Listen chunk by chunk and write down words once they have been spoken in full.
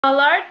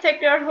Merhabalar,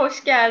 tekrar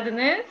hoş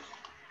geldiniz.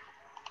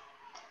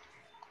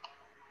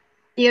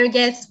 Dear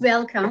guests,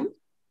 welcome.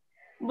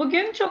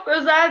 Bugün çok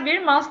özel bir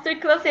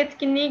Masterclass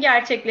etkinliği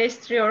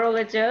gerçekleştiriyor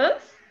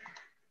olacağız.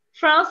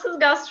 Fransız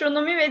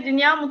gastronomi ve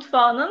dünya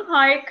mutfağının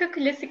harika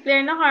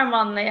klasiklerini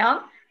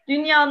harmanlayan,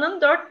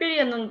 dünyanın dört bir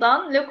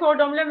yanından Le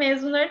Cordon Bleu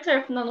mezunları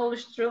tarafından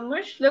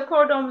oluşturulmuş Le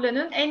Cordon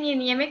Bleu'nun en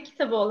yeni yemek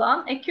kitabı olan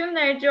A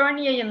Culinary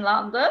Journey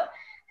yayınlandı.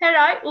 Her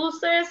ay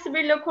uluslararası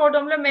bir Le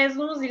Cordon Bleu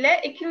mezunumuz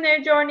ile A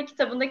Culinary Journey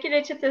kitabındaki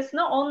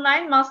reçetesini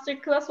online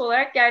Masterclass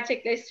olarak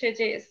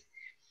gerçekleştireceğiz.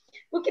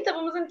 Bu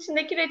kitabımızın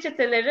içindeki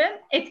reçetelerin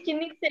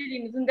etkinlik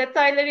serimizin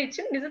detayları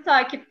için bizi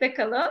takipte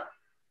kalın.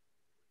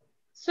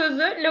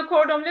 Sözü Le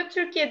Cordon Bleu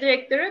Türkiye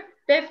Direktörü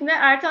Defne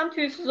Ertan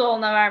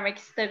Tüysüzoğlu'na vermek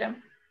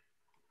isterim.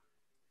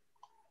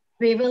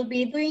 We will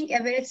be doing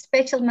a very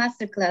special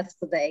masterclass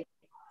today.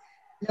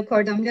 Le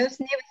Cordon Bleu's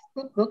newest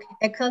cookbook,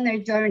 A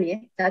Culinary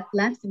Journey, that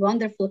blends the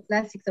wonderful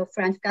classics of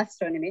French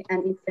gastronomy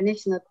and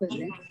international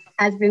cuisine,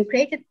 has been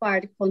created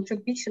by the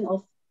contribution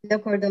of Le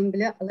Cordon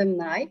Bleu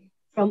alumni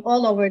from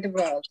all over the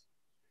world.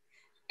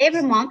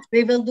 Every month,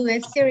 we will do a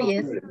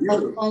series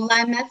of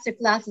online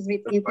masterclasses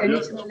with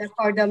international Le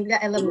Cordon Bleu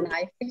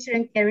alumni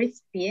featuring a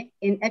recipe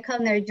in A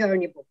Culinary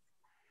Journey book.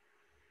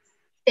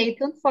 Stay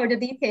tuned for the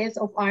details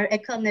of our A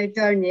Culinary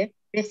Journey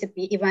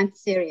recipe event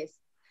series.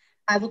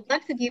 I would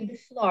like to give the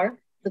floor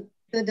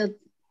to the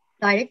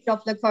Director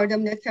of Le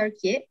Cordon Bleu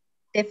Turkey,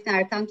 Defne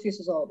Ertan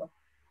Tüysüzoğlu.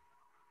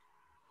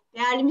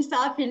 Değerli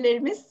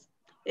misafirlerimiz,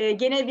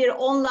 gene bir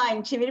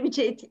online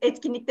çevrimiçi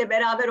etkinlikte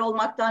beraber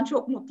olmaktan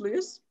çok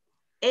mutluyuz.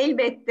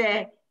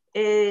 Elbette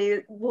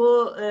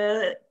bu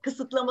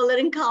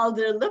kısıtlamaların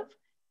kaldırılıp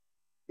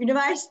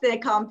üniversite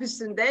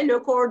kampüsünde Le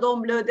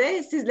Cordon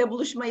Bleu'de sizle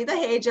buluşmayı da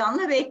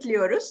heyecanla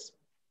bekliyoruz.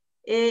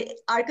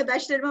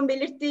 Arkadaşlarımın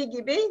belirttiği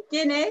gibi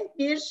gene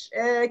bir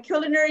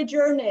Culinary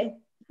Journey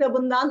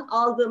kitabından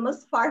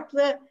aldığımız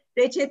farklı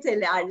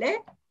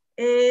reçetelerle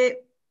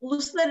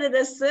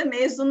uluslararası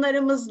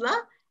mezunlarımızla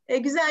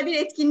güzel bir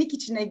etkinlik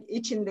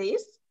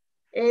içindeyiz.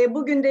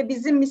 Bugün de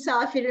bizim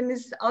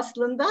misafirimiz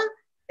aslında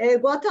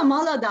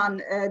Guatemala'dan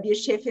bir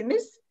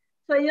şefimiz,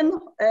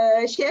 Sayın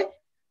Şef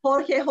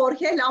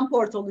Jorge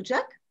Lamport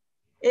olacak.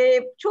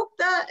 Çok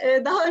da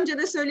daha önce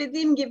de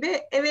söylediğim gibi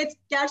evet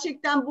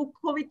gerçekten bu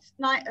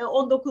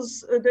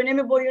Covid-19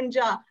 dönemi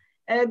boyunca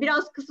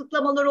biraz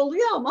kısıtlamalar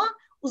oluyor ama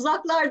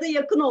uzaklarda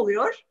yakın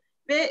oluyor.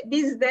 Ve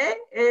biz de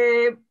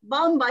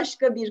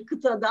bambaşka bir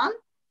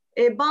kıtadan,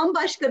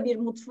 bambaşka bir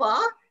mutfağa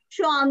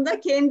şu anda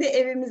kendi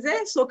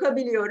evimize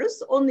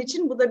sokabiliyoruz. Onun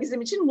için bu da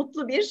bizim için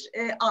mutlu bir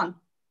an.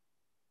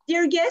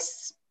 Dear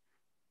guests,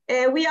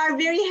 we are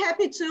very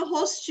happy to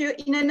host you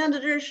in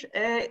another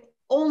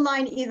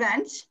online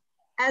event.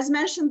 As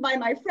mentioned by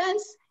my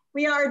friends,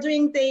 we are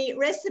doing the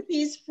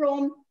recipes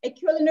from A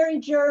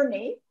Culinary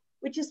Journey,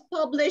 which is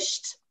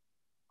published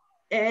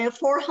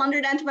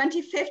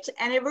 425th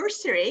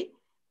anniversary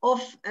of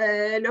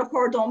Le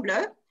Cordon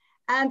Bleu.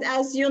 And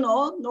as you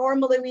know,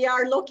 normally we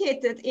are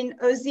located in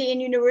Özyeğin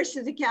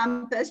University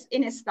campus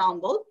in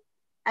Istanbul.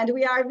 And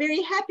we are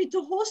very happy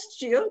to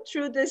host you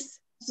through this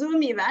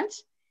Zoom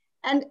event.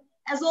 And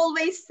as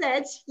always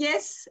said,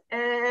 yes,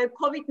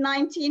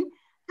 COVID-19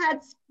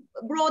 had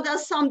brought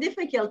us some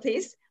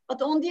difficulties,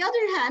 but on the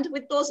other hand,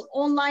 with those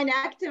online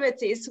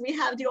activities, we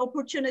have the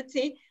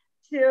opportunity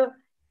to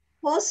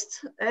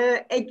host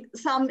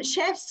some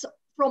chefs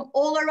from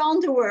all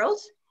around the world.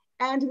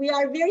 And we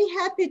are very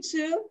happy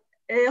to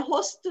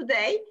host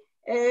today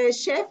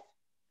Chef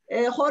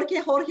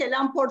Jorge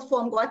Lamport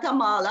from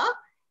Guatemala.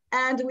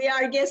 And we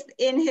are guests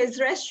in his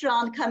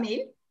restaurant,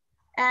 Camille.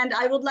 And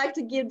I would like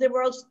to give the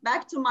word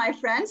back to my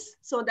friends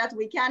so that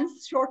we can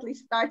shortly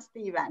start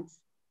the event.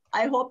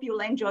 I hope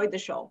you'll enjoy the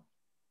show.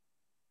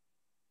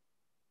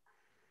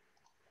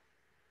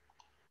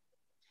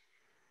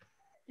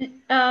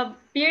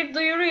 Bir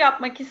duyuru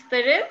yapmak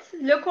isteriz.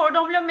 Le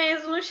Cordon Bleu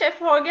mezunu şef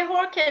Jorge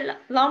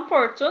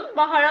Lamport'un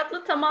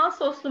baharatlı tamal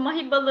soslu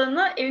mahi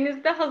balığını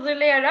evinizde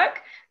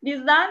hazırlayarak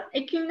bizden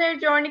A Culinary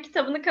Journey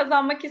kitabını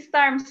kazanmak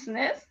ister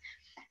misiniz?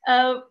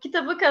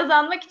 Kitabı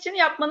kazanmak için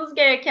yapmanız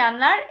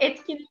gerekenler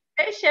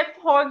etkinlikte Şef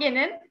Jorge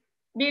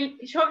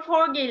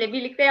ile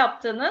birlikte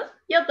yaptığınız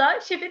ya da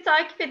şefi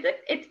takip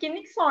edip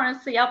etkinlik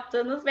sonrası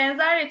yaptığınız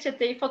benzer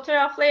reçeteyi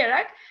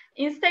fotoğraflayarak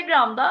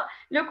Instagram'da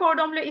Le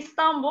Cordon Bleu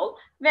İstanbul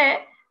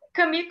ve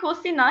Camille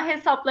Cocina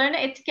hesaplarını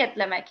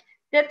etiketlemek.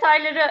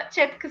 Detayları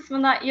chat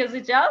kısmına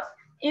yazacağız.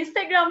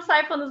 Instagram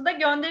sayfanızda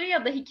gönderi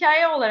ya da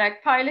hikaye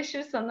olarak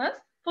paylaşırsanız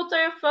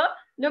fotoğrafı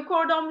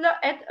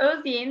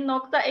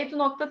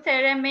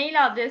lecordonbleu@özyeğin.edu.tr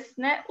mail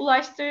adresine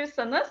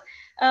ulaştırırsanız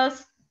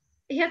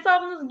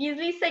hesabınız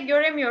gizliyse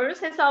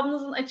göremiyoruz.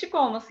 Hesabınızın açık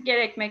olması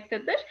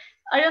gerekmektedir.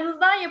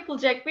 Aranızdan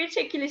yapılacak bir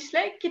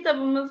çekilişle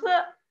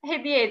kitabımızı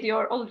hediye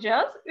ediyor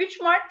olacağız. 3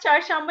 Mart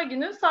Çarşamba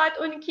günü saat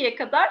 12'ye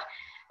kadar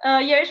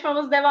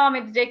yarışmamız devam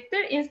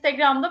edecektir.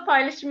 Instagram'da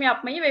paylaşım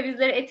yapmayı ve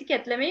bizleri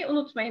etiketlemeyi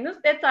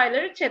unutmayınız.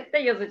 Detayları chatte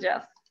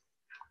yazacağız.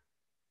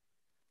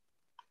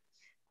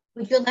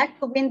 Would you like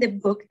to win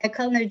the book A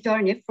Culinary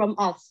Journey from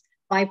us?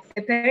 by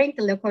preparing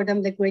the Le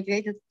Cordon Bleu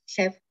graduated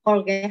chef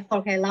Jorge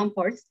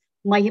Lamport's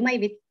Mahi-Mahi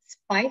with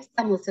spice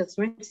Tamal sauce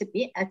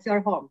recipe at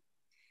your home.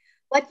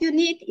 What you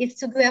need is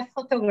to do a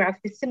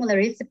photograph the similar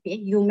recipe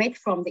you made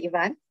from the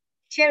event,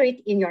 share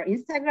it in your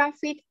Instagram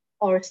feed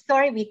or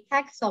story with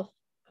tags of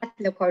at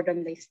Le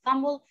Cordon Bleu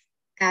İstanbul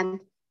and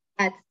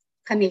at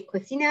Camille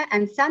Cuisine,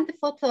 and send the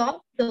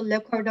photo to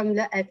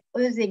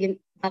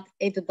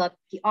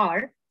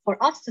lecordonbleu@özegin.edu.pr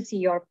for us to see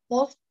your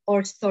post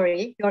or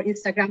story. Your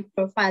Instagram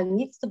profile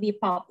needs to be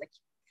public.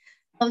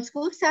 Those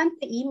who send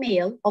the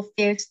email of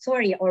their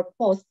story or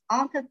post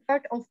until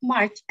 3rd of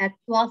March at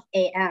 12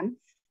 a.m.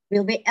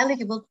 will be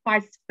eligible to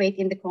participate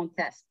in the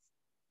contest.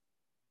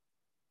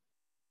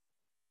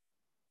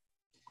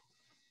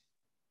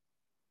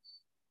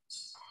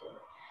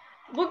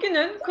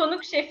 Bugünün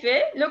konuk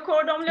şefi, Le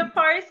Cordon Bleu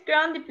Paris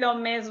Grand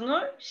Diplom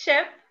mezunu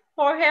şef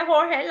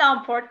Jorge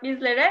Lamport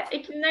bizlere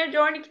A Culinary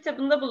Journey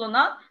kitabında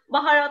bulunan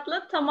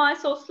baharatlı tamal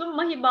soslu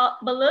mahi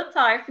balığı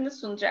tarifini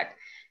sunacak.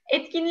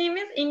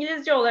 Etkinliğimiz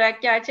İngilizce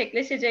olarak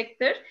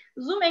gerçekleşecektir.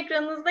 Zoom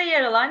ekranınızda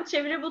yer alan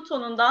çeviri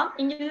butonundan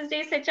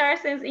İngilizceyi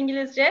seçerseniz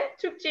İngilizce,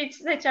 Türkçeyi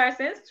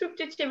seçerseniz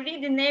Türkçe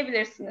çeviriyi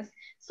dinleyebilirsiniz.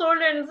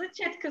 Sorularınızı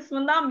chat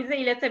kısmından bize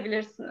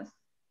iletebilirsiniz.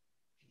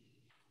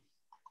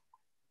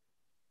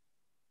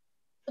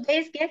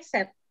 Today's guest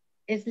chef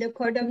is Le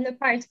Cordon Bleu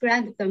Paris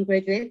Grand Diplom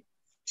graduate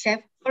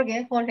chef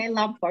Jorge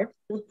Lamport,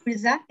 who will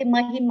present the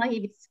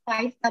Mahi-Mahi with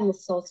spice Tamal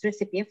sauce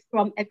recipe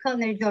from A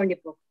Culinary Journey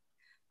book.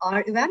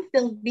 Our event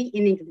will be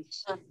in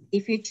English.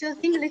 If you choose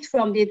English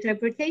from the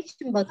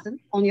interpretation button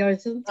on your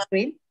Zoom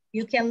screen,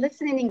 you can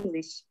listen in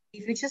English.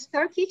 If you choose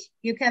Turkish,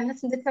 you can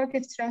listen to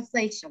Turkish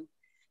translation.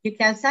 You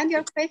can send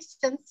your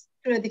questions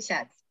through the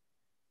chat.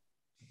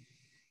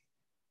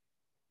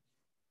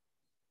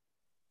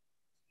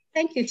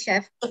 Thank you,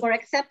 Chef, for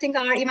accepting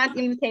our event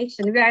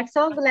invitation. We are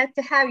so glad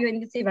to have you in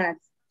this event.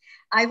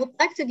 I would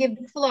like to give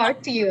the floor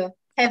to you.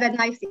 Have a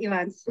nice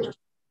event.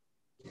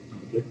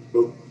 Okay,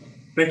 well,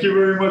 thank you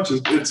very much.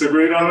 It's a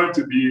great honor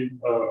to be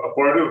a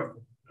part of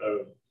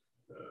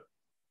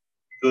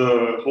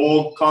the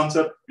whole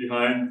concept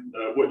behind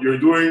what you're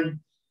doing,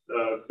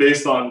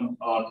 based on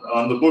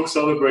the book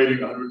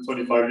celebrating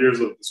 125 years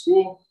of the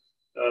school.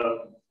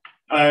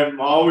 I'm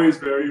always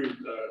very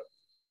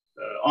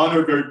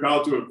honored, very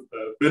proud to have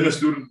been a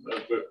student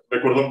of Le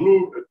Cordon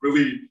Bleu. It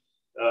really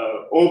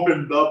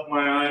opened up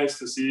my eyes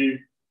to see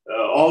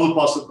all the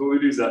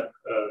possibilities that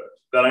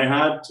I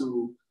had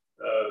to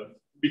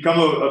become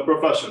a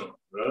professional.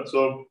 Right?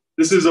 So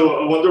this is a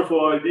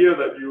wonderful idea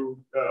that you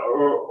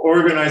are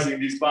organizing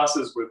these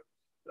classes with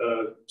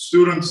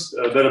students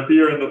that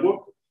appear in the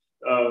book.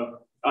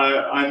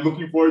 I'm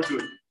looking forward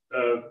to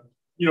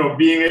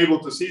being able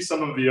to see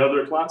some of the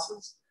other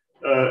classes,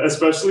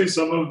 especially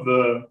some of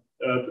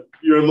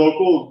your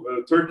local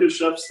Turkish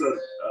chefs that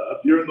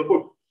appear in the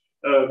book.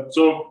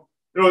 So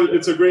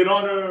it's a great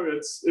honor.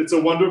 It's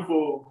a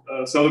wonderful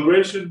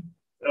celebration,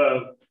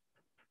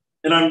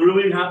 and I'm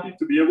really happy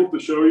to be able to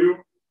show you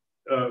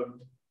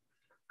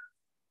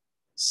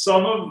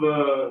some of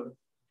the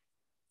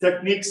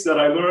techniques that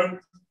I learned,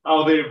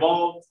 how they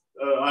evolved.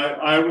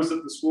 I was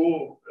at the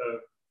school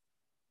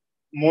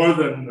more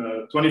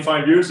than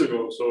 25 years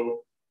ago,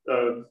 so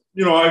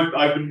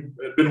I've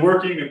been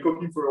working and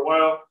cooking for a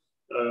while.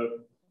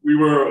 We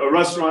were a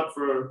restaurant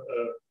for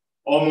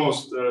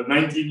almost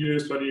 19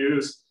 years, 20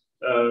 years,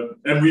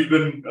 and we've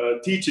been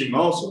teaching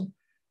also.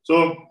 So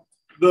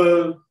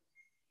the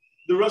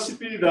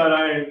recipe that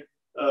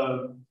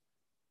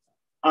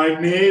I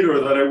made, or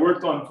that I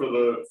worked on for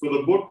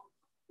the book,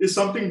 is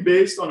something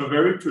based on a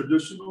very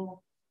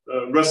traditional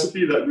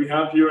recipe that we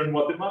have here in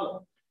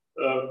Guatemala.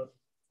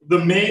 The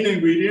main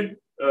ingredient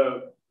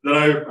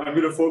that I'm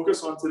going to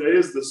focus on today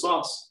is the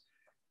sauce,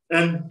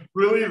 and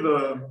really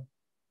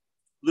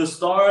the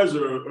stars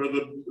or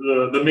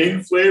the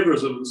main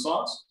flavors of the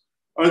sauce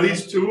are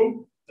these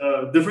two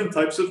different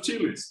types of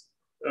chilies.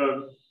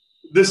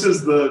 This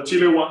is the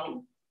chile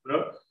guaco,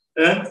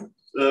 and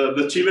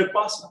the chile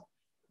pasa.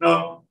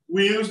 Now,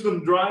 we use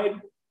them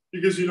dried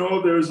because,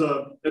 there's a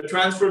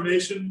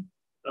transformation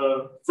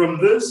from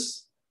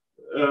this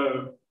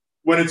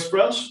when it's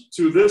fresh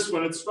to this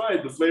when it's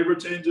fried. The flavor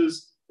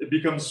changes, it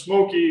becomes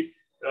smoky.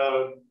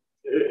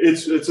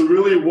 It's a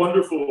really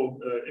wonderful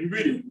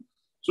ingredient.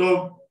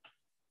 So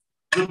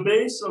the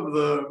base of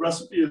the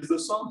recipe is the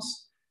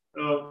sauce.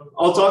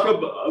 I'll talk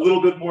a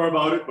little bit more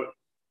about it, but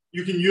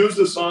you can use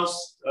the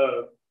sauce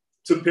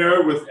to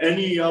pair with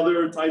any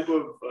other type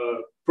of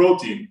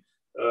protein,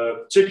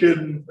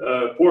 chicken,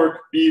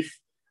 pork, beef,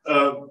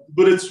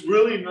 but it's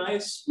really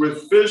nice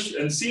with fish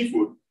and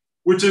seafood,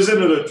 which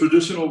isn't a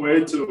traditional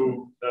way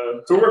to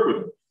work with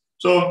it.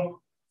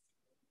 So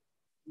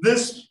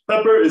this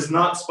pepper is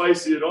not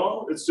spicy at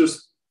all. It's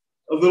just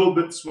a little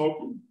bit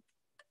smoky.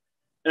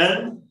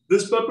 And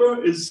this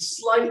pepper is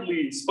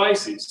slightly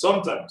spicy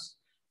sometimes.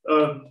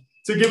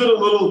 To give it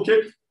a little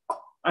kick,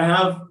 I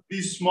have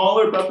these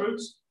smaller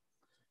peppers,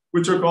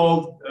 which are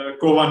called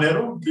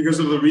cobanero because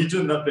of the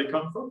region that they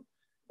come from.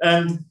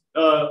 And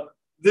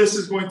this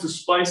is going to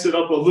spice it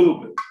up a little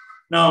bit.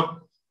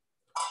 Now,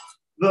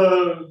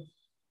 the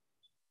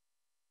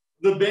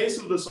base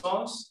of the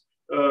sauce,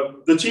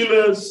 the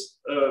chiles,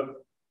 a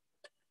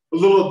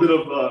little bit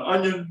of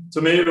onion,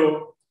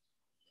 tomato,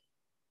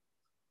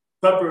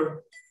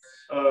 pepper.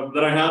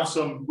 Then I have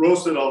some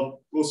roasted.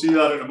 We'll see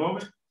that in a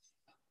moment.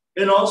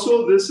 And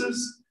also, this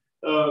is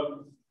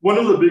one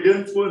of the big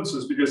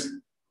influences because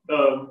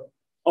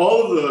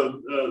all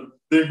of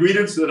the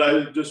ingredients that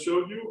I just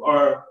showed you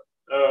are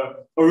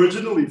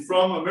originally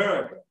from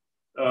America.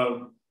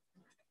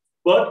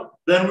 But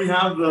then we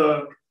have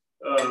the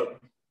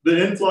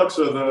influx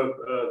of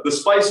the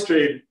spice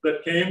trade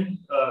that came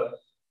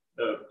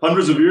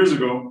hundreds of years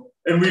ago,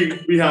 and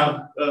we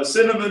have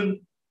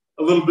cinnamon,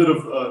 a little bit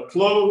of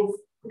clove,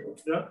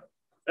 yeah,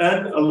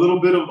 and a little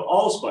bit of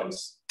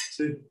allspice.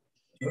 See,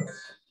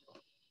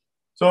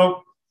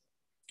 so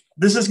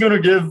this is going to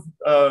give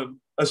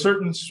a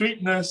certain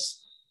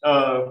sweetness,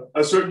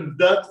 a certain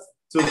depth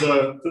to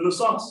the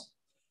sauce.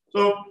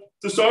 So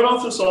to start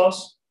off the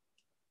sauce,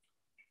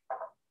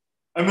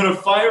 I'm going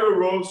to fire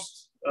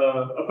roast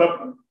a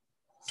pepper.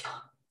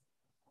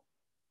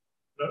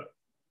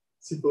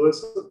 Si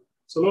puedes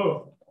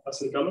solo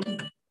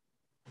acercarlo.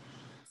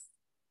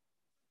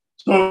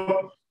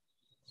 So,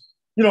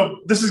 you know,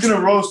 this is going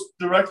to roast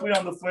directly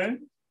on the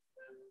flame.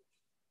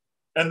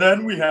 And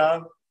then we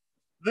have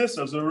this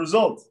as a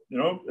result. You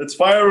know, it's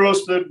fire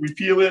roasted, we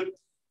peel it,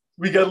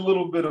 we get a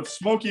little bit of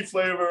smoky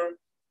flavor,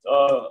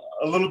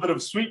 a little bit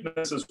of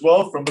sweetness as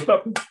well from the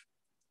pepper.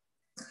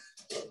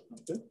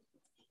 Okay.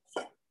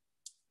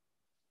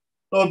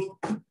 So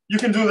you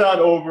can do that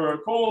over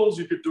coals,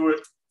 you could do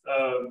it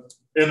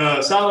in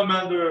a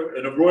salamander,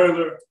 in a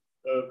broiler,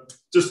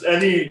 just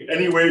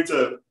any way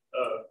to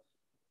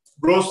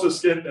roast the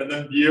skin and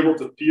then be able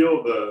to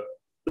peel the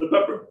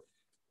pepper.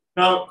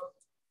 Now,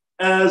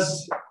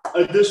 as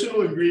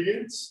additional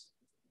ingredients,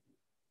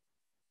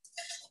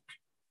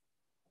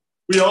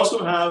 we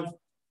also have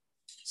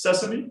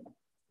sesame,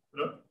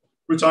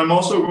 which I'm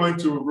also going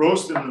to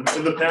roast in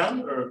the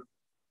pan,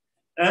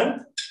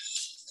 and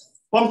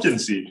pumpkin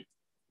seed.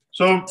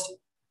 So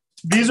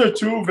these are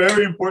two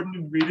very important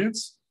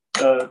ingredients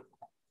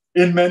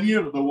in many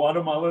of the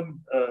Guatemalan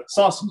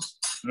sauces,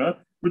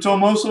 which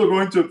I'm also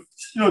going to,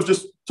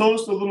 just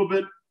toast a little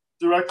bit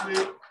directly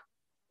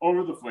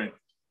over the flame.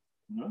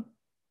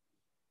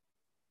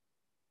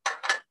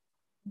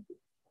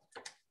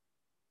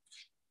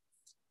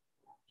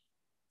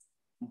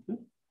 Okay.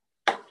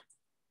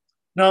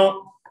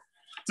 Now,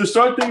 to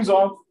start things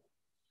off,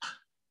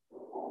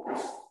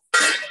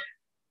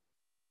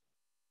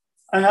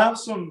 I have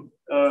some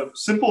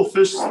simple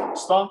fish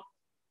stock.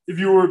 If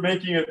you were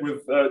making it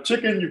with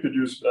chicken, you could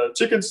use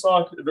chicken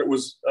stock. If it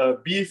was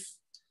beef,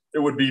 it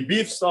would be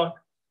beef stock.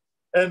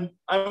 And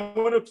I'm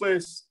going to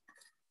place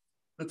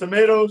the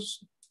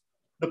tomatoes,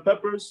 the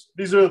peppers.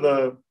 These are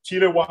the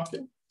chile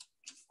guaque,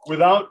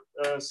 without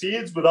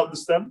seeds, without the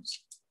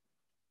stems.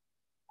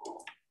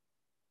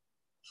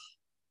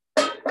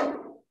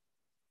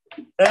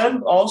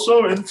 And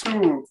also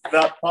into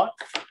that pot,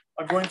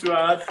 I'm going to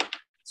add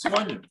some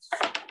onions.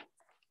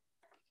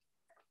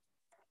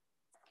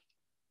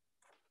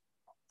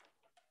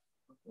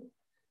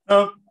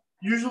 Now,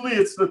 usually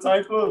it's the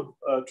type of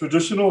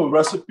traditional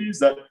recipes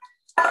that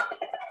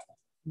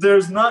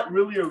there's not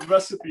really a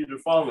recipe to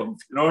follow.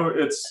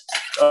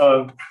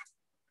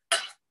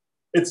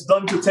 It's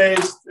done to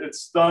taste.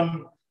 It's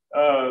done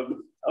a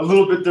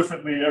little bit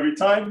differently every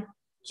time.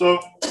 So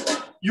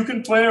you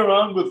can play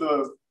around with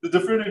the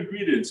different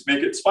ingredients,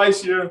 make it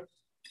spicier.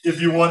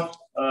 If you want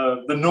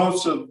the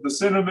notes of the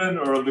cinnamon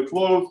or of the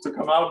clove to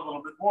come out a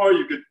little bit more,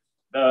 you could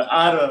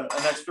add an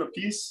extra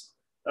piece.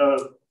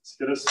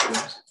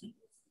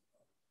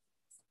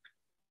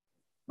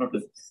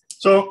 Okay,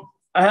 so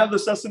I have the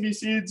sesame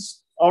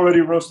seeds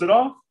already roasted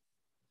off.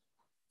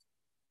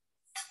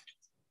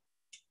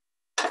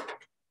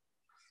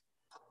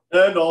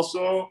 And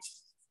also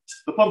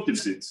the pumpkin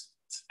seeds.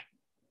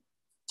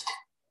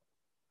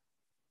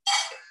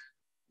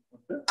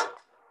 Okay.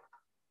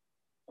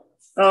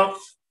 Now,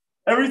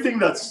 everything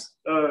that's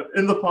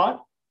in the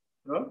pot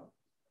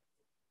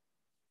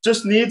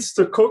just needs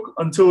to cook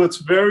until it's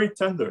very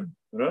tender.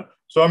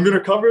 So I'm going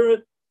to cover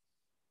it.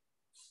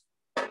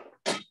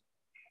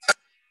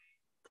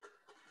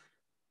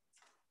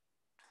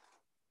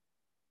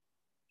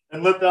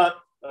 And let that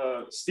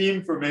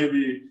steam for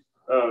maybe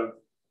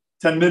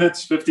 10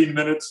 minutes, 15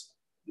 minutes,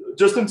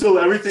 just until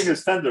everything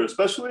is tender,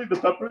 especially the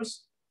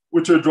peppers,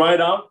 which are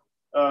dried out.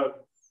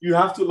 You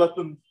have to let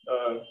them,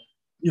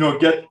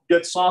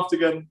 get soft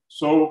again.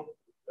 So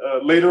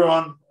later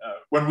on,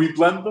 when we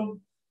blend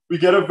them, we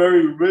get a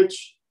very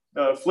rich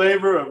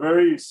flavor, a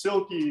very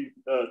silky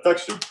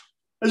texture.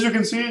 As you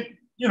can see,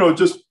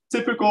 just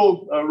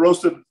typical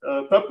roasted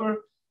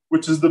pepper,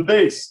 which is the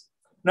base.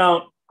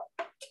 Now,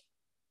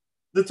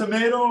 the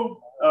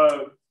tomato,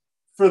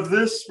 for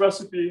this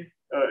recipe,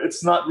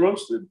 it's not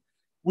roasted.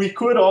 We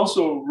could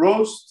also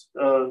roast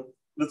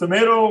the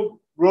tomato,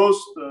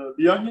 roast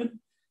the onion,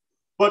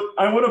 but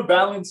I want to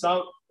balance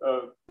out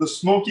the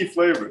smoky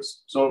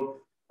flavors.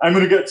 So I'm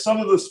going to get some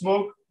of the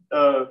smoke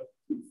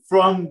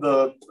from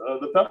the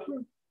pepper,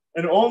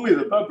 and only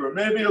the pepper,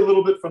 maybe a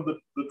little bit from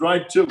the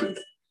dried chili.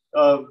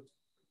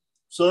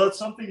 So that's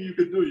something you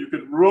could do. You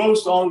could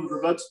roast all of the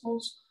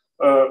vegetables,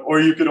 or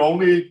you could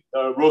only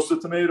roast the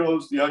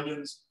tomatoes, the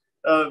onions.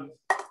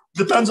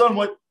 Depends on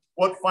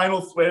what final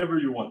flavor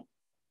you want.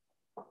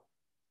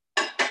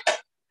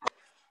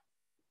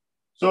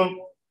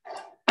 So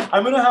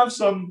I'm gonna have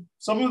some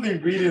of the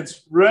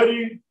ingredients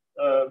ready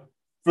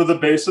for the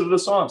base of the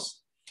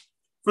sauce.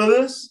 For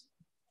this,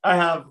 I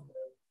have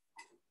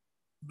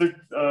the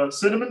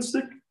cinnamon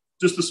stick,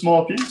 just a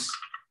small piece,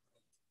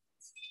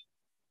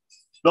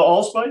 the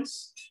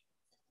allspice,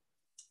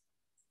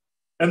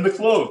 and the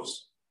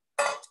cloves.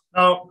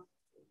 Now,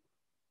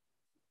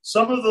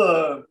 some of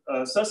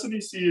the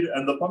sesame seed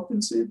and the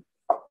pumpkin seed,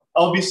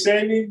 I'll be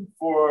saving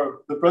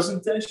for the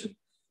presentation.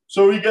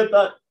 So we get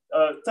that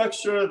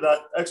texture, that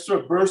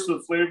extra burst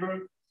of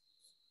flavor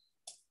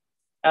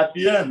at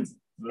the end.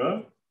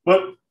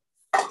 But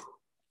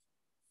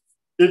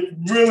it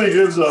really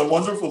gives a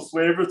wonderful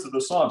flavor to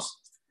the sauce.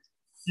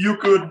 You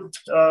could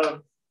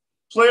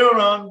play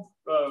around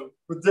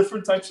with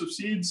different types of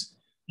seeds.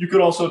 You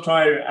could also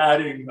try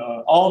adding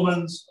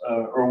almonds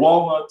or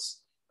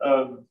walnuts,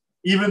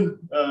 even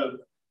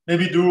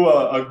maybe do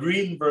a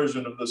green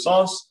version of the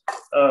sauce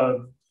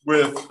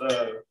with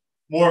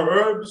more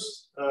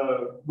herbs,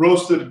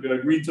 roasted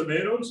green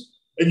tomatoes,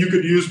 and you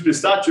could use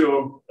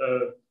pistachio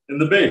in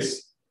the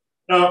base.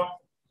 Now,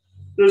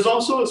 there's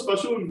also a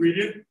special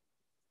ingredient.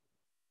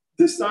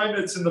 This time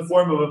it's in the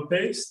form of a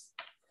paste,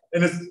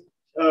 and it's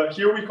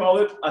here we call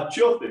it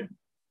achiote.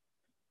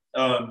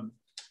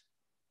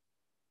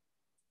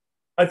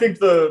 I think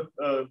the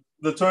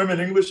term in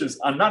English is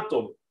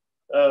anato.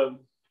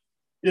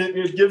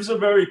 It gives a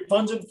very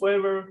pungent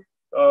flavor.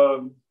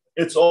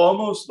 It's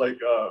almost like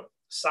a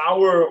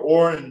sour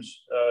orange,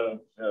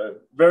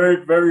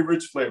 very, very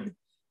rich flavor.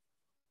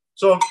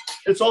 So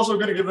it's also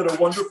going to give it a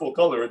wonderful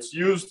color. It's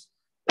used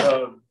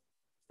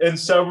in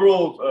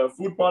several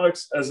food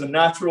products as a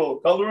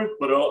natural colorant,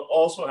 but it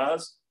also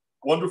has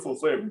wonderful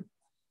flavor.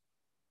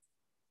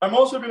 I'm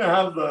also going to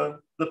have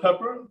the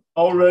pepper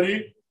all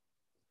ready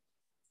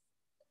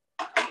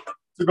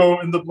to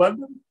go in the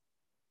blender.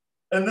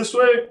 And this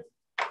way,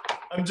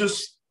 I'm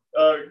just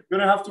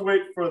going to have to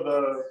wait for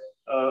the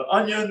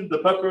onion, the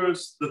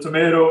peppers, the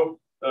tomato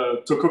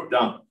to cook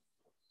down.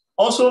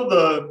 Also,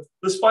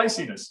 the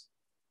spiciness.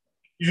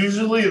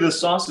 Usually, the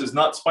sauce is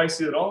not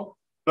spicy at all,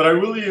 but I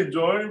really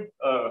enjoy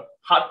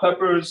hot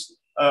peppers.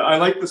 I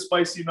like the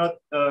spicy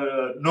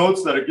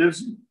notes that it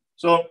gives you.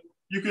 So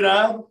you could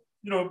add,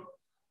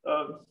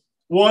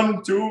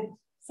 1, 2,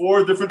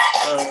 4 different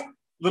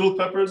little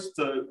peppers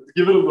to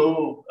give it a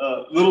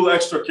little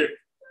extra kick.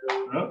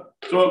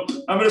 So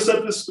I'm going to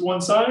set this to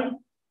one side.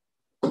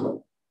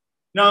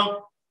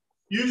 Now,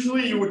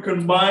 usually you would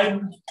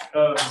combine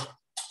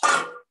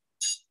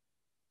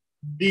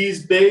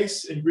these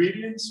base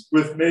ingredients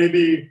with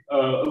maybe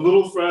a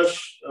little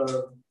fresh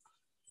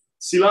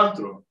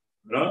cilantro.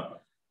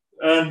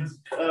 And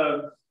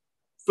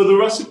for the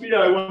recipe,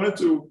 I wanted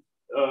to,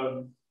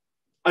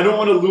 I don't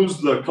want to lose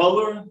the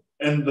color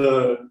and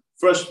the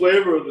fresh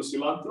flavor of the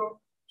cilantro.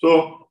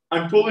 So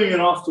I'm pulling it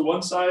off to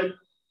one side,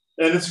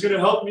 and it's going to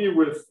help me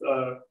with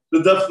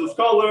the depth of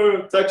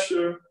color,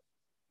 texture.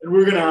 And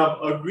we're going to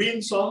have a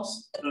green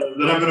sauce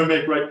that I'm going to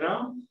make right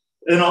now,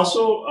 and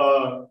also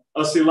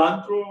a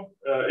cilantro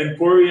and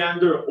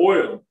coriander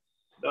oil,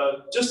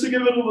 just to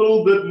give it a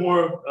little bit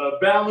more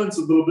balance,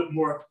 a little bit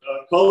more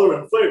color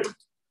and flavor.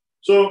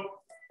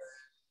 So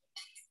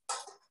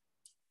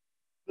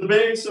the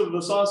base of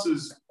the sauce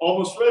is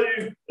almost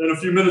ready. In a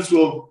few minutes,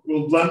 we'll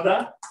blend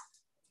that.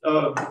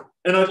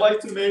 And I'd like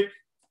to make,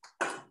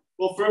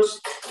 well,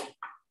 first,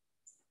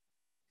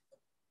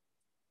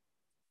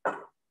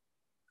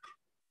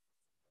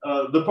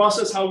 the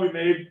process how we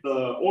made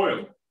the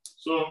oil.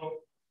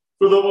 So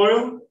for the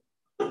oil,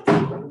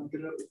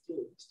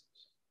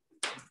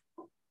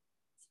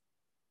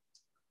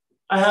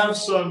 I have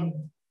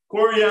some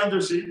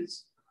coriander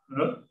seeds.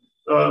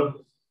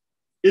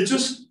 It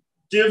just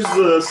gives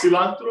the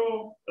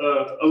cilantro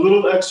a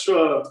little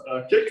extra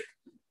kick.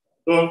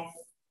 So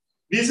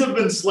these have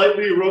been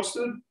slightly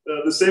roasted,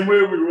 the same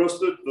way we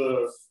roasted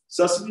the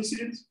sesame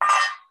seeds.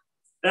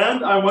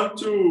 And I want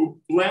to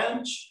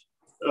blanch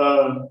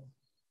the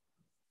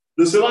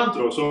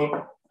cilantro.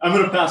 So I'm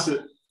going to pass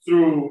it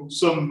through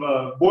some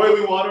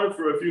boiling water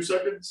for a few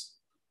seconds,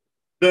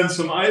 then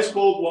some ice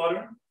cold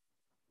water.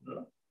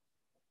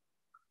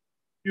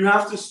 You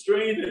have to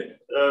strain it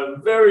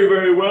very,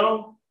 very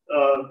well.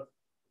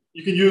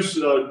 You can use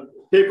a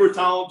paper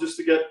towel just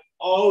to get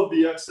all of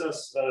the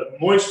excess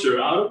moisture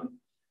out of it.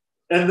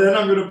 And then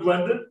I'm going to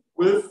blend it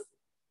with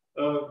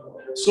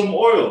some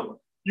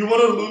oil. You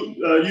want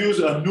to use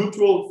a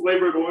neutral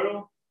flavored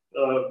oil.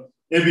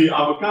 Maybe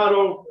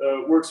avocado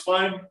works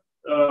fine,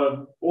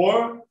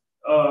 or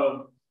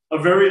a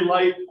very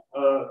light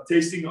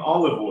tasting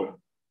olive oil.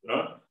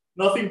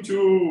 Nothing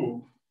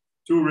too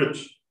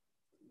rich.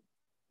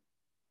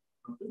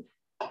 Okay.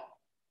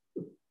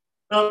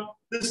 Now,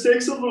 this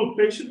takes a little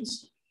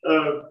patience.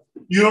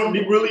 You don't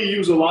really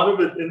use a lot of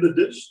it in the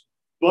dish,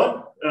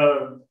 but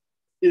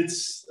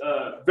it's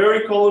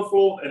very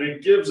colorful and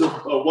it gives a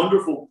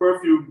wonderful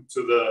perfume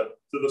to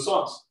the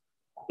sauce.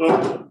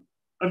 So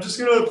I'm just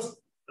gonna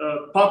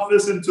pop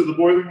this into the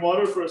boiling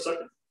water for a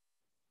second.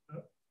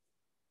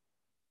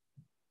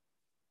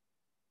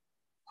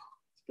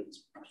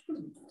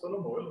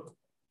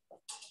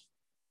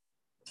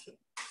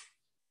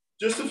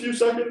 Just a few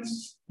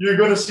seconds, you're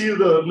going to see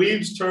the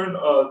leaves turn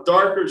a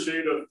darker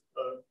shade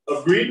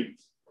of green.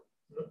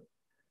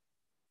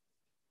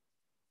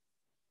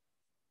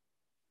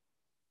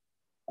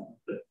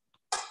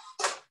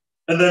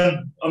 And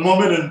then a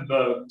moment in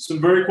some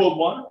very cold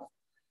water.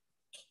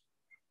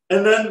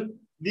 And then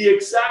the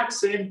exact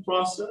same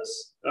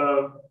process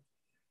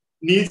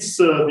needs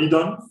to be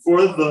done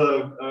for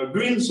the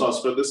green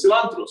sauce, for the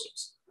cilantro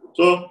sauce.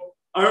 So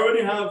I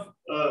already have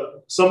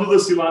some of the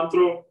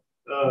cilantro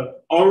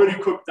already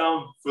cooked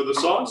down for the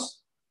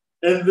sauce.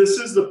 And this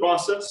is the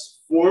process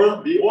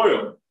for the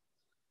oil.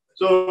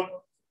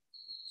 So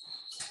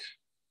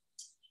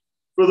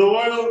for the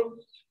oil,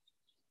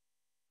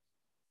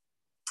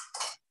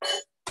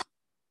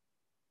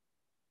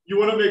 you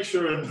want to make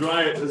sure and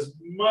dry it as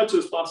much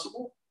as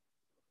possible.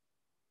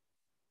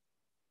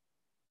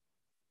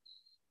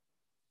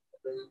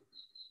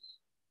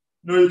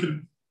 You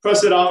can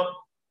press it out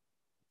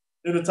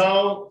in a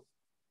towel.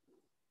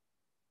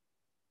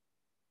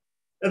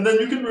 And then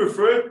you can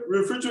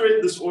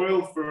refrigerate this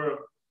oil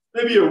for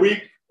maybe a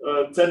week,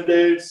 10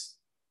 days.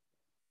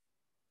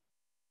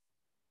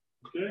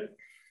 Okay.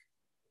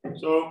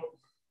 So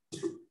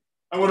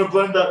I want to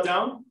blend that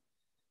down.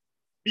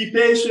 Be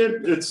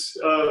patient. It's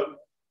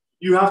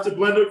you have to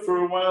blend it for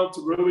a while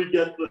to really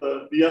get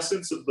the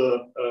essence of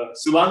the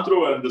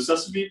cilantro and the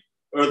sesame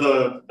or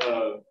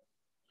the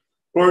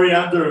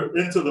coriander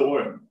into the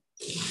oil.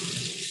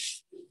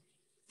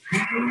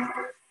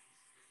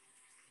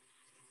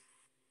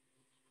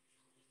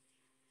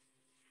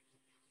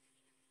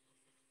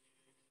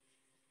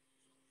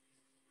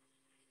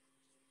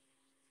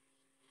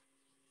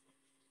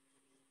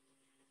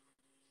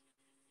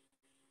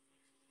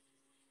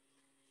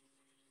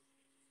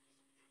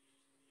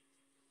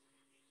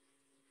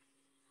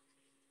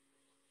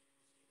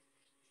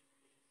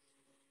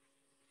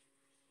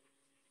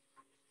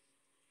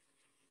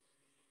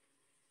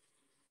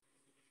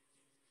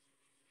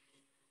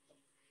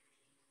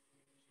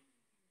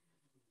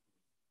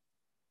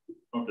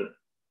 Okay.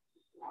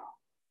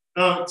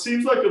 Now, it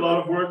seems like a lot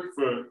of work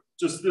for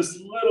just this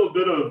little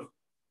bit of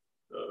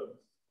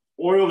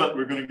oil that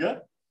we're going to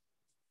get.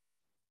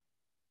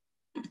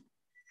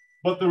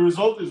 But the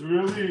result is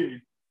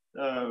really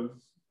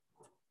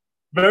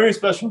very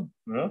special.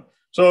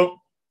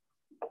 So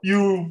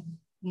you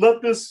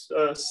let this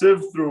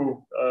sieve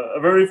through a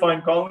very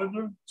fine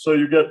colander, so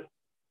you get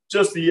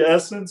just the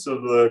essence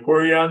of the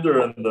coriander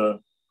and the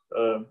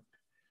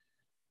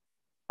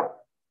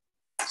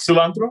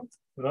cilantro.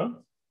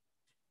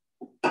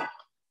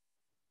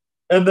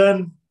 And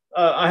then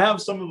I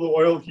have some of the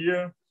oil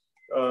here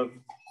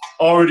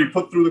already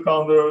put through the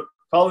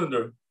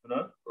colander,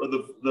 or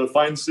the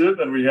fine sieve,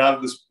 and we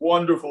have this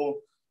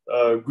wonderful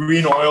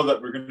green oil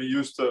that we're going to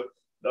use to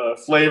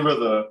flavor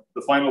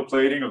the final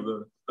plating of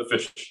the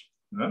fish.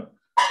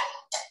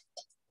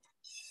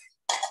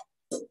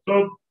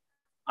 So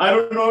I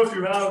don't know if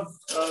you have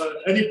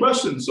any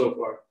questions so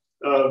far.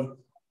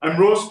 I'm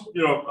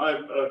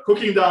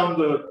cooking down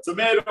the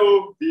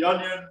tomato, the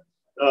onion,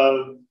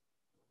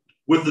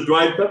 with the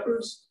dried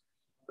peppers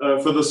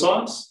for the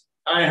sauce.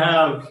 I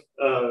have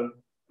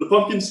the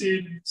pumpkin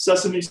seed,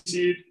 sesame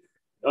seed,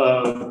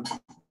 the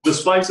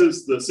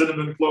spices, the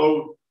cinnamon,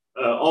 clove,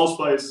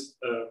 allspice,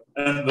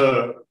 and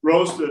the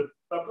roasted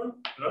pepper.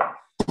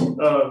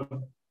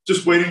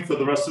 Just waiting for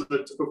the rest of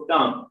it to cook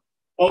down.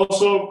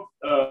 Also,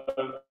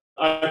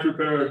 I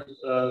prepared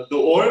the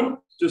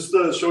oil just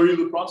to show you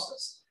the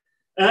process.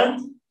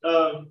 And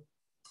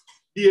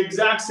the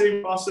exact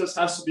same process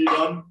has to be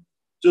done,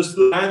 just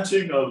the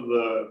blanching of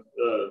the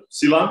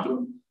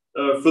cilantro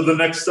for the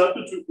next step,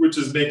 which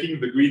is making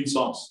the green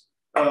sauce.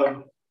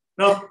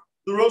 Now,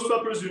 the roast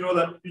peppers, you know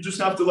that you just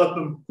have to let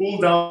them cool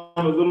down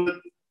a little bit,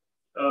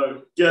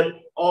 get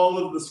all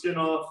of the skin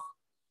off,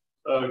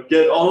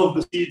 get all of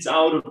the seeds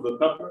out of the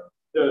pepper.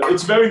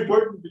 It's very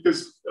important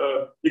because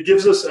it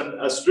gives us an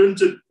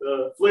astringent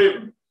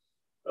flavor.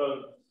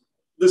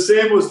 The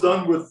same was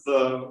done with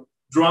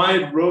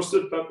dried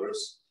roasted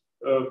peppers.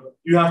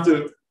 You have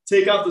to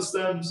take out the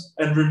stems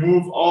and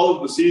remove all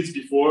of the seeds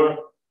before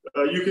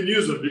you can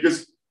use them,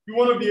 because you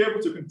want to be able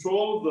to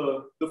control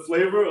the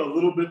flavor a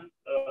little bit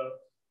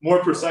more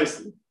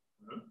precisely.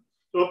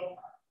 So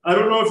I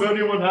don't know if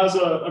anyone has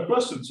a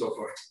question so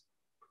far.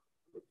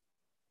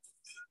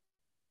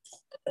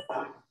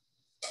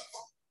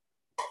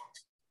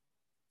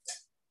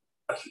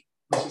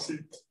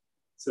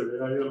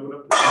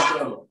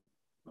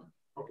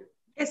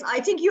 Yes, I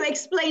think you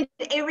explained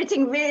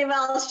everything very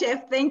well,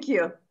 Chef. Thank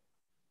you.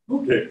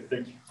 Okay,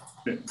 thank you.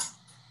 Okay.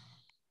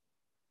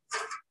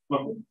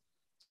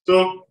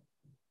 So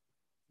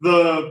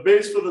the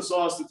base for the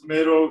sauce, the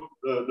tomato,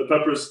 the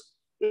peppers,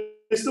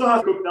 they still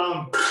have to cook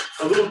down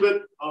a little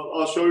bit.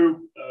 I'll show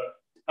you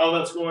how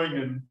that's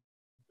going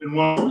in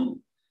one.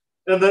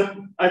 And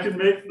then I can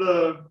make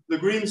the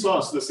green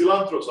sauce, the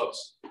cilantro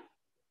sauce.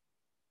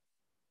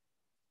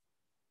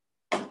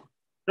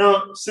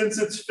 Now, since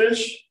it's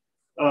fish,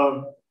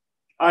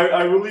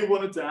 I really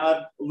wanted to add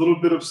a little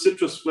bit of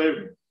citrus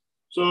flavor.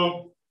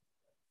 So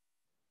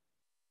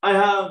I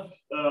have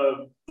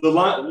the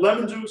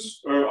lemon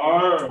juice, or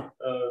our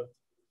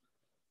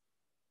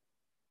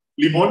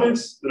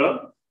limones,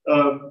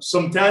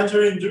 some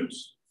tangerine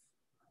juice.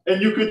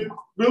 And you could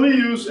really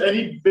use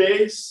any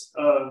base,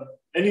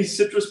 any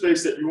citrus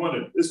base that you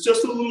wanted. It's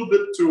just a little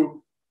bit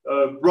to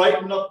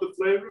brighten up the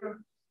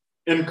flavor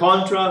in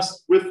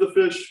contrast with the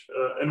fish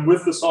and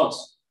with the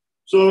sauce.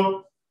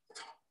 So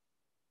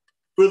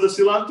for the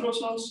cilantro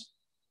sauce,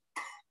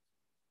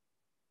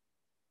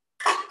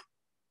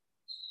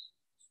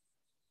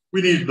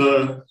 we need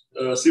the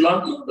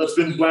cilantro that's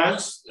been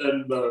blanched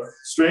and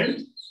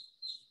strained.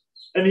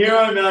 And here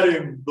I'm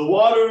adding the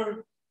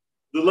water,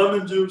 the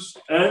lemon juice,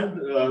 and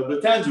the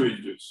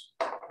tangerine juice.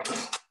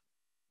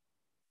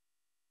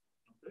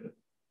 Okay.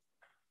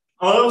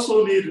 I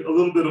also need a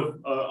little bit of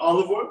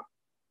olive oil.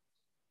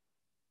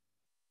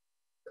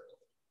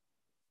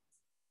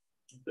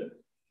 Okay.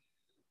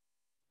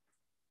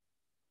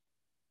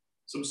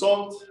 Some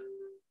salt.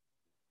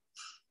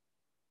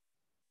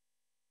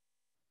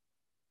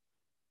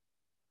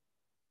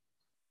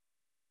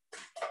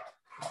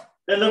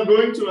 And I'm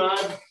going to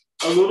add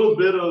a little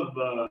bit of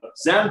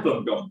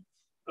xanthan gum.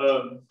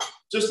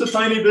 Just a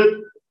tiny bit.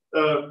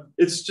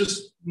 It's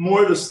just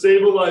more to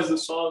stabilize the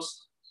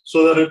sauce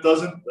so that it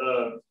doesn't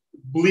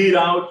bleed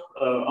out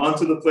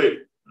onto the plate.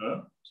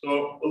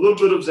 So a little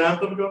bit of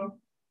xanthan gum,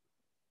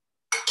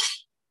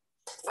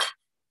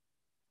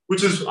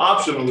 which is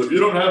optional. If you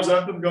don't have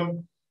xanthan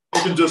gum,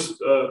 you can just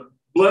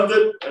blend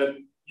it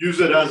and use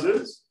it as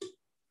is.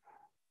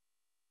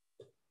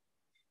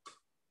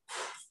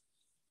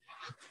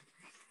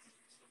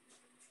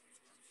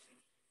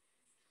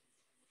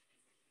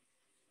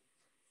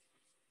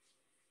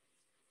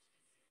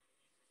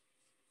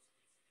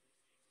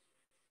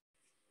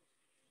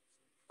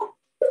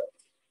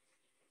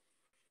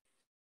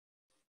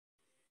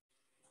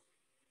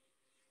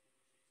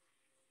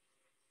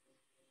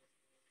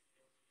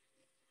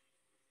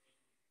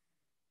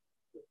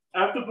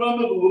 I have to blend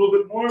it a little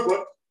bit more,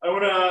 but I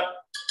want to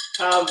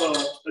have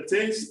a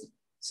taste,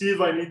 see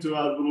if I need to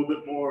add a little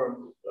bit more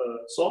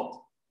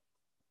salt.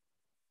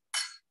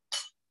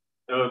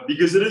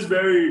 Because it is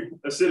very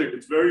acidic,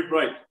 it's very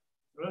bright.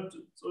 Right?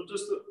 So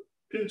just a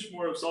pinch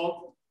more of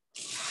salt.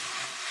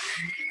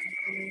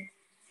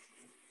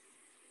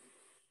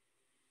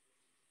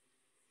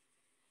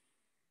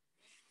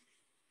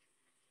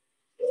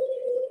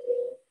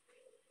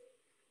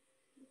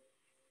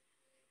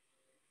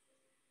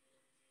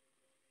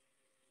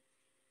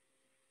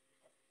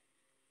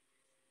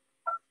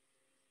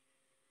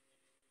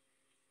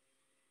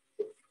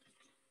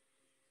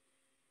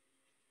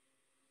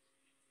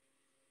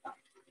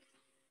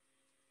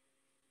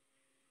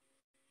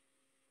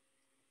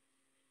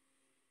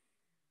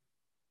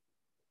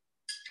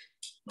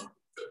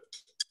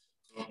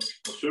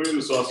 I'll show you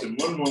the sauce in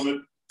one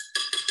moment.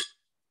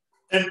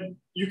 And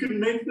you can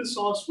make this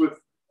sauce with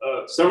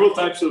several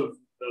types of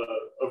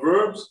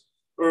herbs,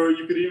 or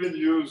you could even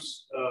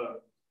use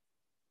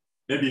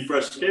maybe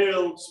fresh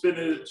kale,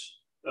 spinach,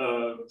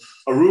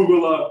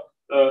 arugula.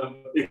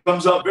 It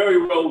comes out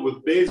very well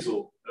with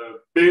basil.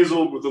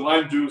 Basil with the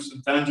lime juice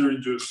and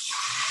tangerine juice.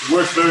 It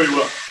works very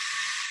well.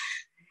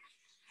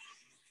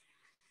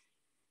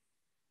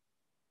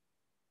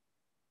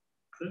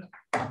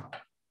 Okay.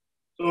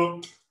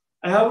 So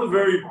I have a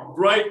very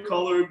bright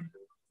colored,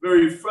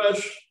 very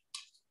fresh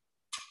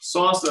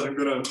sauce that I'm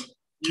going to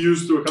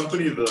use to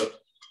accompany the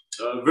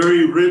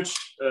very rich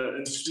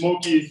and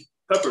smoky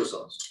pepper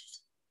sauce.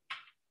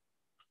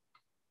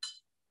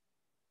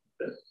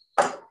 Okay.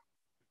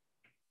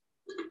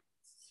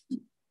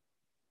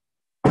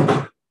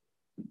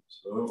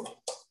 So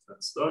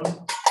that's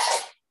done.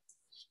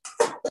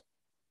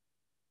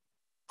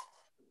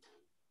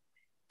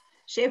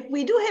 Chef,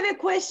 we do have a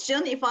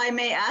question, if I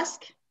may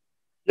ask.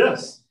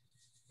 Yes.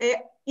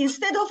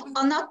 Instead of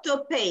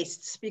annatto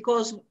pastes,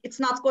 because it's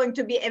not going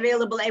to be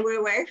available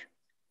everywhere,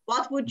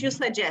 what would you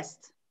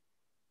suggest?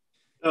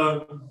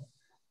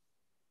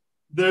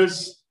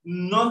 There's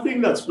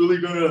nothing that's really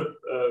going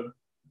to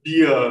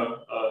be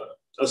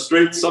a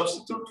straight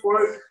substitute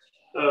for it.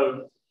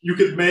 You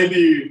could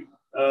maybe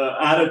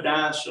add a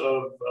dash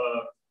of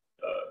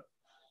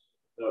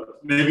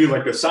maybe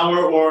like a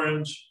sour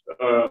orange,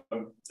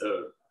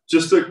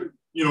 just to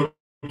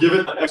give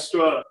it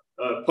extra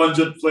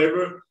pungent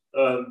flavor.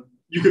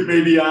 You could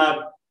maybe add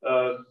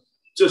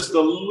just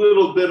a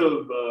little bit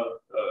of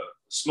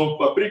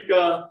smoked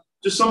paprika,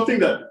 just something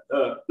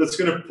that's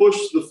going to push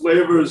the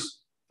flavors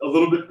a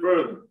little bit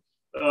further.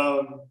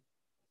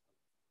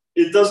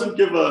 It doesn't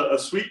give a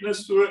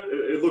sweetness to it.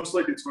 It looks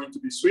like it's going to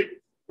be sweet.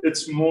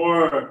 It's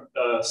more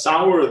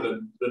sour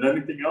than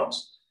anything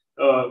else.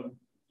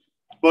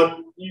 But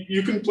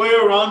you can play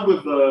around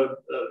with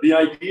the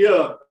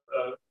idea,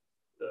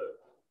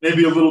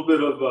 maybe a little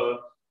bit of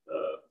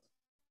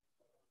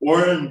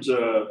orange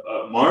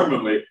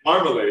marmalade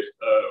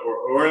or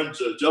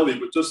orange jelly,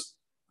 but just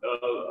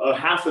a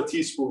half a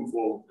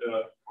teaspoonful,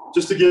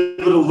 just to give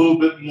it a little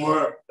bit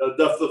more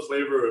depth of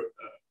flavor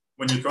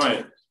when you try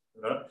it.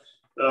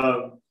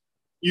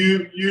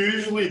 You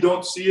usually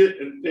don't see it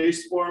in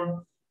paste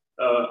form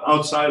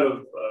outside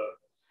of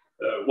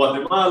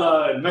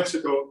Guatemala and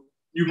Mexico.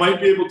 You might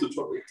be able to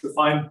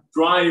find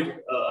dried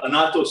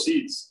anato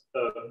seeds.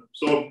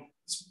 So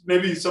it's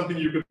maybe something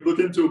you could look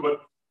into,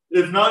 but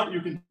if not,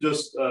 you can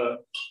just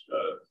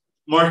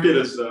mark it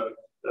as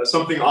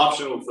something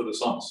optional for the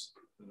sauce.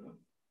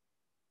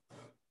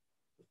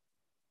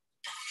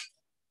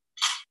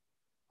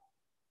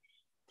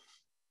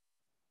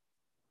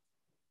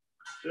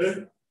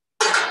 Okay.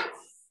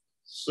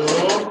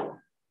 So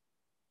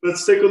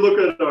let's take a look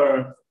at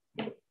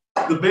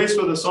the base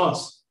for the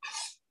sauce.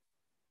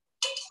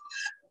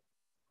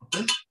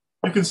 Okay.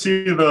 You can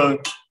see the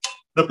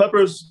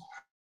peppers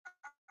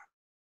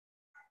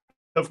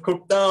have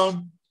cooked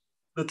down.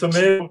 The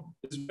tomato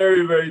is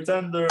very, very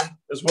tender,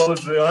 as well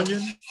as the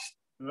onion.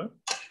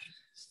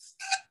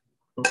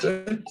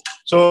 Okay.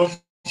 So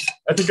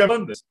I think I've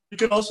done this. You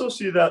can also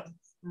see that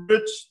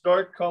rich,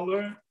 dark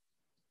color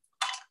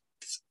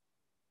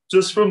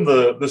just from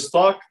the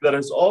stock that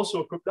is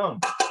also cooked down.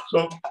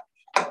 So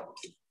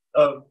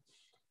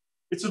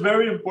it's a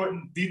very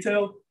important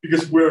detail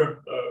because we're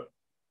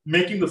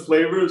making the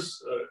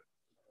flavors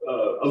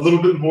a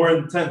little bit more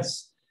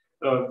intense.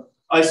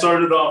 I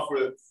started off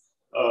with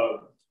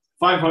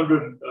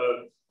 500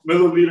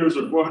 milliliters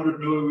or 400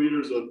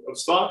 milliliters of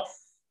stock,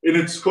 and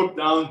it's cooked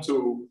down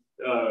to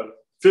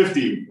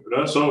 50.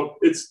 So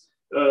it's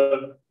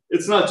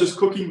not just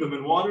cooking them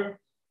in water,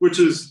 which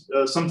is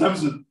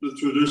sometimes the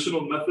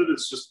traditional method.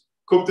 It's just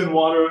cooked in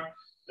water,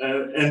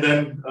 and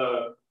then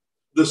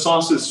the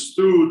sauce is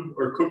stewed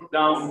or cooked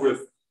down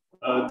with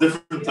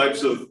different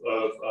types of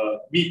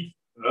meat.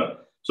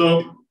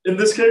 So in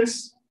this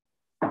case,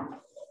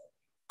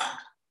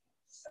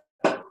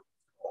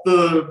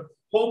 the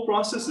whole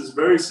process is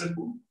very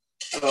simple.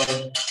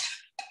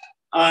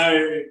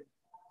 I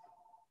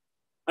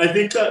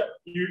think that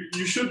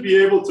you should be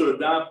able to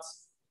adapt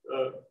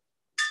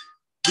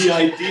the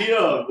idea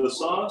of the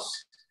sauce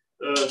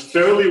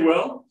fairly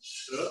well,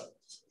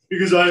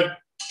 because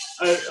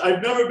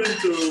I've never been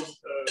to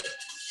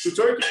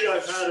Turkey.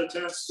 I've had a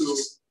chance to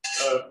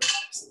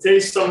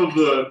taste some of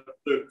the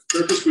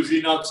Turkish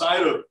cuisine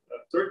outside of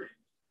Turkey,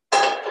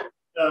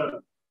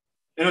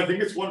 and I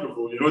think it's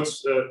wonderful.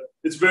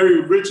 It's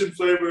very rich in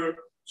flavor.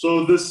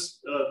 So this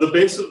the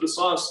base of the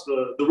sauce,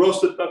 the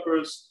roasted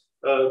peppers,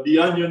 the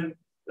onion.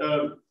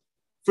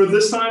 For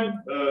this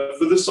time,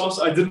 for this sauce,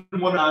 I didn't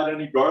want to add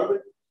any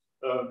garlic,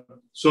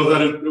 so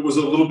that it was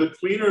a little bit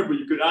cleaner, but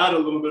you could add a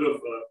little bit of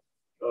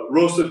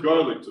roasted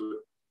garlic to it.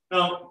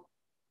 Now,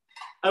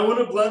 I want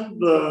to blend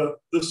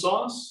the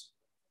sauce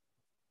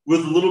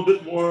with a little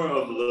bit more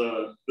of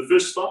the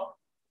fish stock.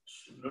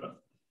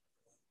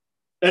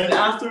 And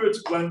after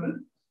it's blended,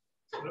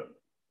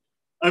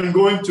 I'm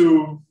going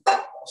to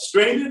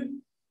strain it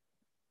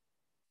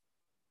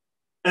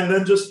and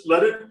then just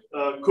let it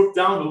cook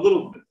down a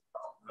little bit.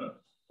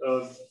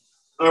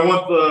 I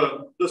want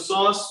the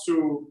sauce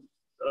to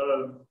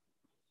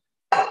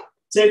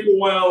take a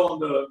while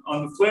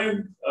on the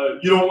flame.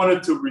 You don't want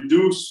it to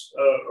reduce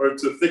or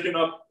to thicken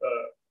up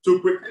too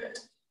quickly.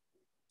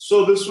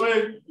 So this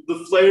way,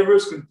 the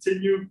flavors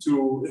continue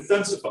to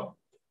intensify.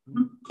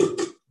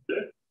 Okay.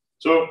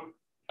 So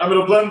I'm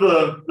going to blend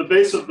the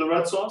base of the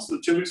red sauce,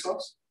 the chili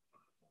sauce,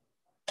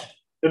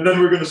 and then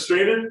we're going to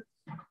strain it.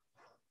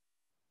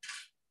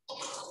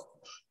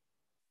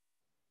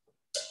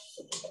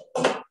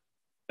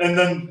 And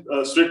then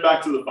straight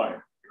back to the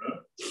fire.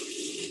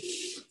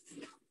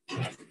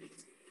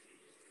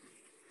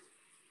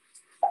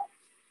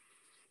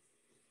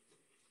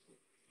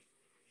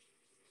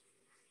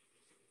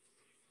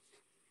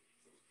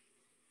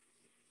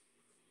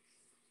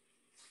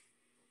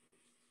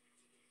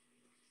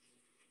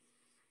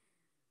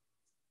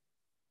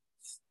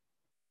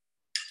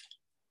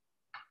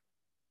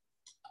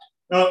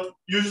 Now,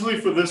 usually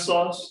for this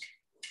sauce,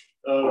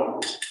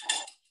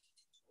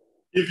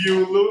 if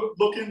you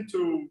look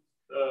into,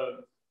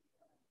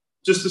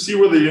 just to see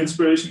where the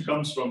inspiration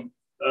comes from,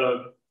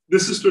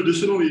 this is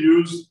traditionally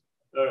used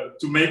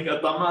to make a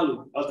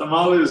tamal. A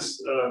tamal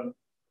is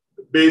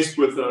based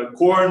with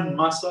corn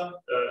masa.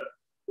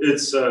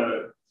 It's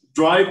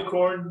dried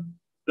corn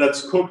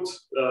that's cooked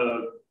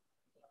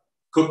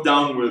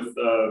down with,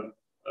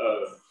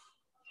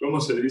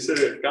 ¿cómo se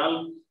dice?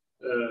 Cal.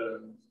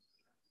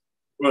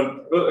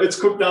 Well, it's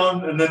cooked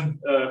down and then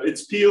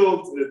it's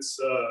peeled,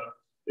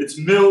 it's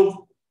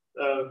milled,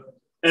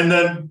 and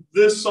then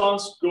this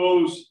sauce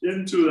goes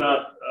into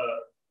that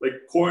like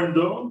corn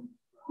dough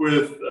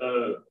with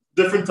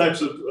different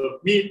types of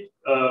meat,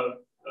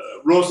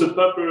 roasted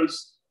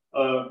peppers,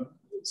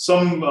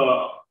 some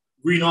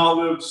green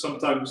olives,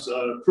 sometimes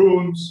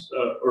prunes,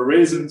 or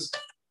raisins,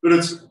 but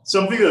it's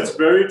something that's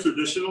very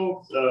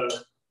traditional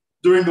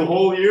during the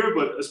whole year,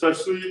 but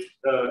especially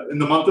in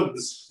the month of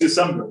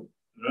December.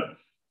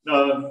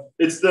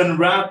 It's then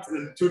wrapped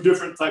in 2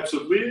 different types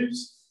of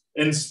leaves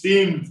and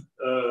steamed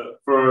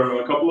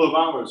for a couple of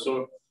hours.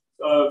 So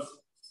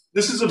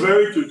this is a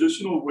very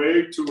traditional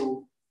way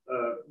to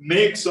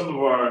make some of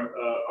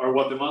our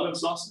Guatemalan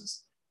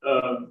sauces.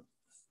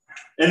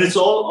 And it's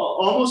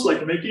almost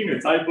like making a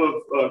type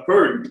of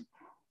curry.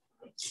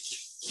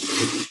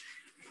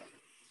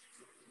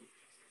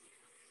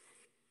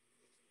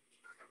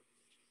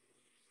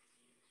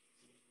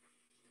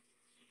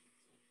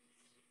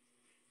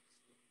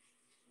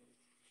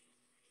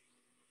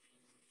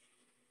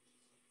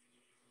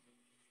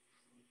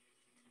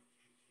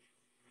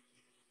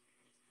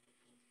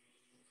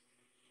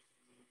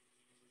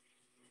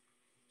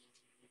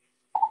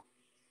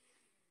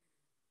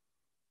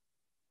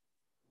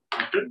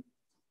 Okay.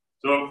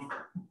 So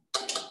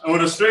I'm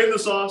going to strain the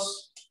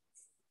sauce,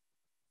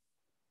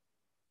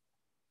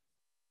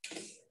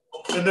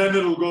 and then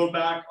it'll go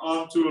back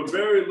onto a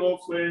very low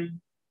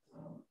flame,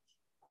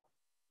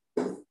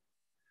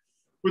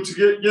 which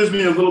gives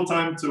me a little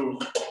time to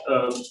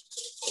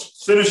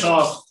finish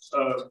off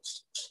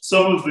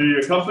some of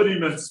the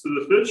accompaniments to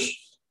the fish.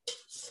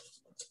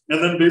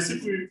 And then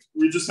basically,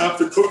 we just have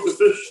to cook the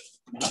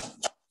fish.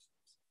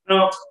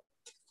 Now,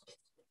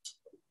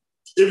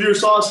 if your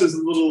sauce is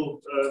a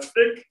little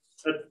thick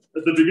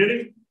at the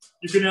beginning,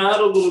 you can add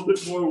a little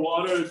bit more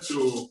water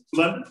to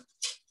blend it.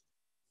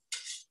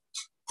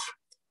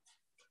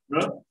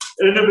 Right?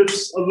 And if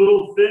it's a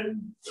little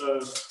thin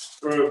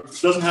or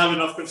doesn't have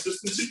enough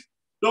consistency,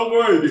 don't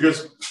worry,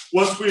 because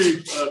once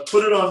we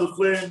put it on the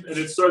flame and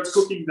it starts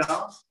cooking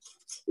down,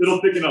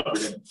 it'll thicken up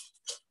again.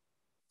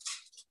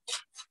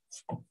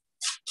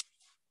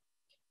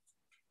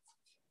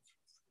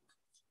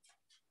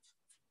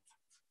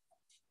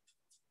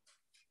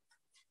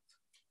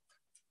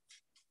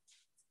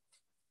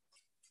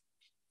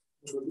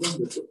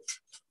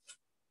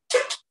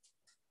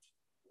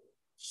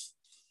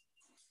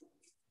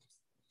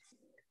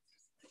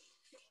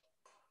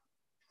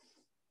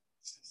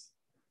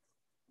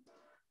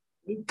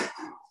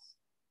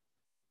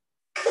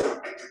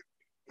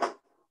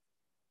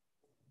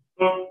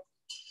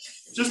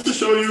 Just to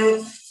show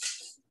you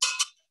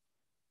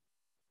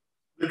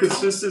the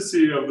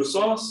consistency of the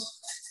sauce,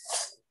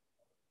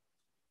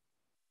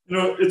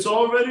 it's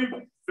already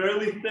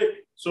fairly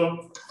thick,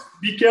 so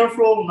be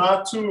careful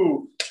not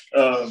to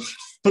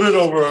put it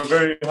over a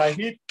very high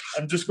heat.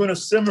 I'm just going to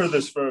simmer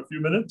this for a few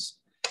minutes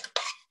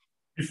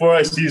before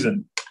I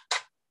season.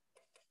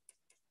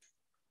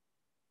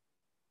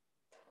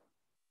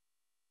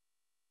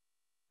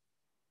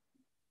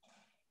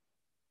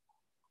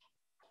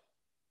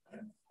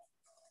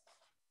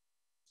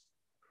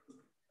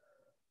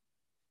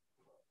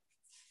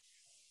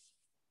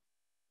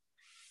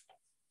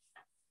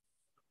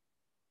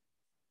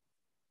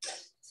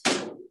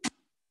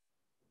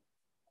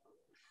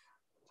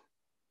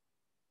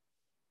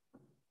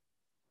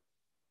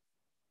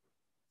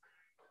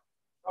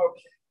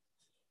 Okay.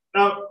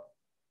 Now,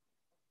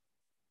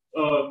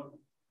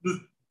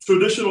 the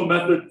traditional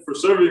method for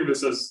serving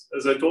this, as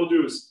I told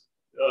you, is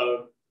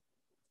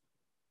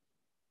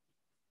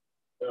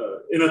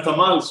in a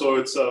tamal. So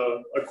it's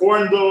a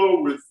corn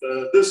dough with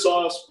this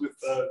sauce with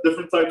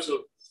different types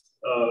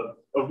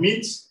of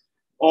meats,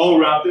 all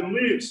wrapped in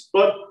leaves.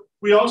 But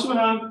we also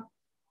have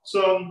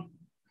some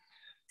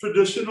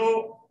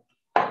traditional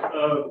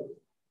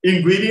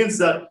ingredients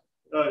that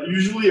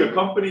usually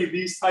accompany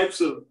these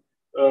types of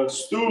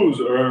stews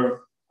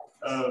or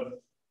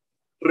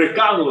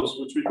recados,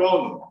 which we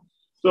call them.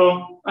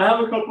 So I have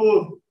a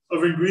couple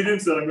of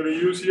ingredients that I'm going to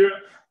use here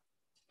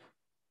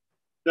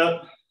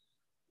that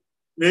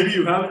maybe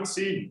you haven't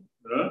seen.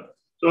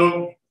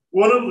 So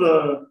one of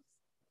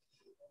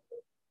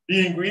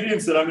the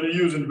ingredients that I'm going to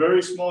use in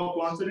very small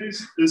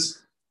quantities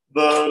is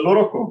the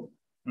loroco.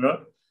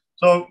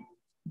 So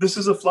this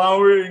is a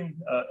flowering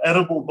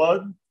edible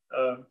bud.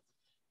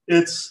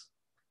 It's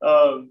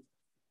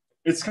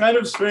kind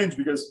of strange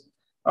because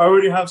I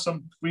already have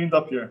some cleaned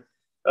up here.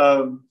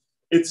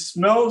 It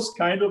smells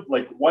kind of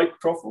like white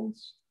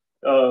truffles.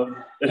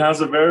 It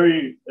has a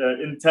very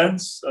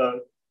intense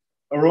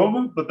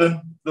aroma, but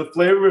then the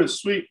flavor is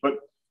sweet, but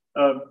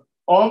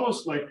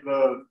almost like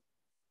the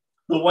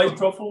white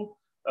truffle.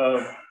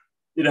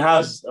 It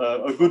has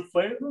a good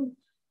flavor,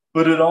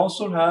 but it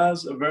also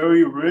has a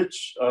very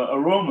rich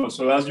aroma.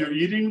 So as you're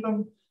eating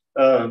them,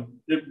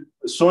 it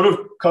sort of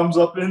comes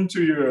up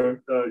into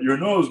your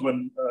nose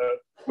when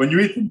you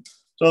eat them.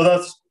 So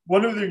that's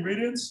one of the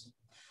ingredients.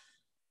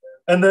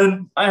 And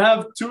then I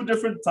have 2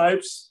 different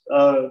types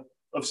of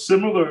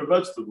similar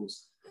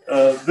vegetables.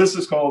 This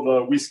is called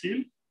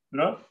huisquil,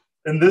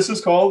 and this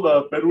is called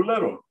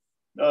perulero.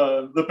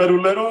 The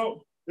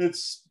perulero,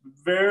 it's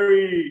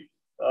very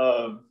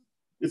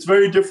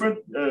different.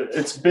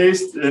 It's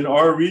based in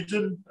our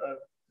region.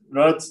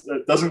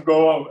 It doesn't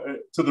go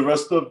to the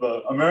rest of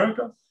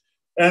America.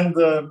 And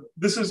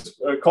this is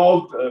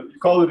called, you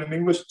call it in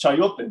English,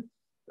 chayote.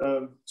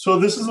 So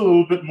this is a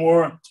little bit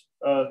more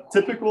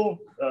typical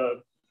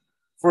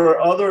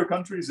for other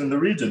countries in the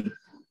region.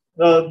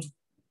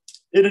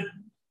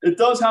 It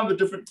does have a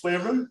different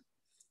flavor,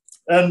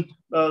 and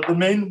the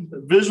main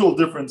visual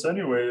difference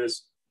anyway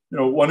is,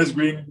 one is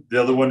green,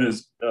 the other one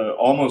is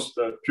almost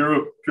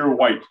pure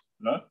white.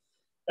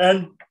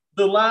 And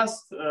the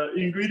last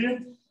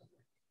ingredient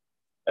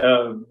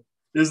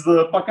is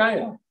the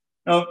pacaya.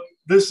 Now,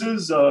 this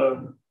is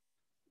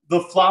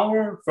the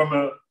flower from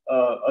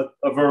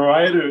a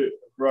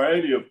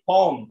variety of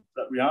palm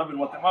that we have in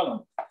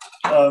Guatemala.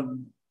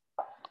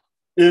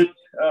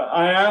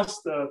 I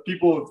asked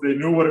people if they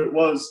knew what it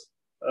was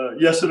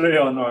yesterday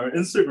on our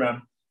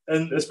Instagram,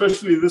 and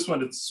especially this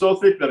one. It's so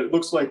thick that it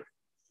looks like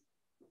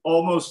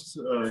almost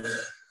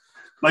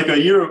like a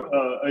year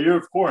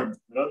of corn.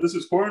 This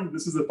is corn.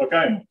 This is the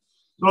pacaya.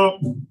 So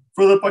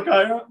for the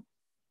pacaya,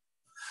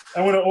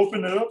 I want to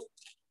open it up.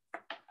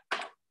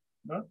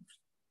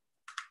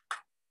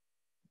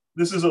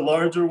 This is a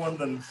larger one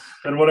than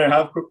what I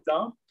have cooked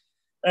down,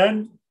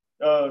 and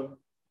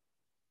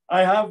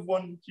I have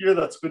one here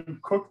that's been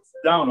cooked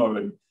down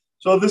already.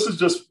 So this is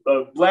just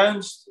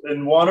blanched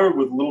in water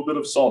with a little bit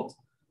of salt.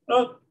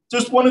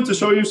 Just wanted to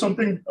show you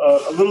something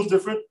a little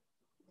different.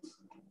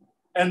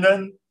 And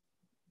then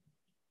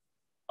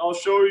I'll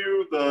show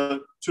you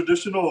the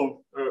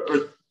traditional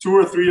or 2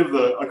 or 3 of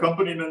the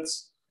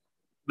accompaniments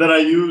that I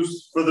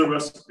used for the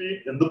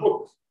recipe in the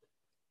book.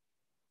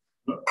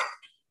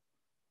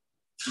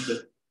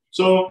 Okay.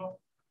 So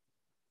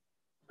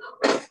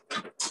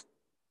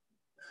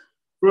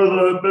for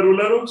the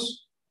peruleros,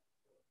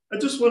 I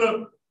just want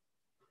to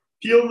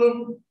peel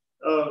them.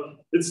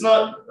 It's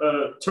not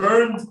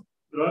turned,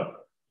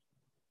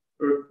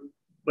 or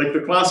like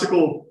the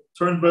classical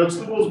turned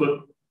vegetables,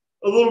 but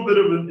a little bit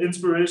of an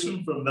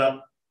inspiration from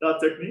that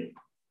technique.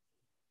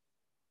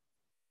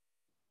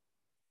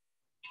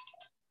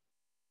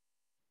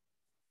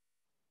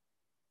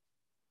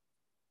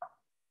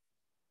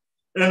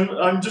 And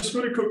I'm just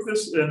going to cook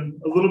this in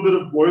a little bit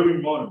of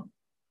boiling water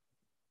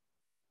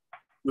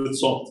with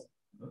salt.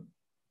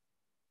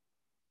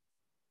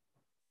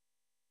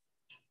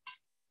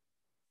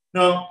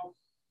 Now,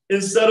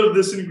 instead of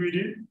this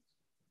ingredient,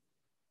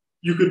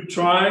 you could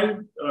try,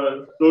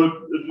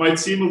 though it might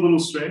seem a little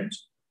strange,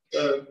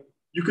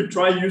 you could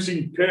try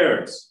using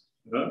pears.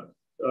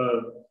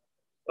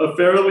 A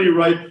fairly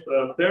ripe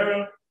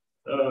pear,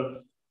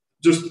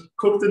 just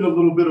cooked in a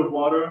little bit of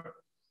water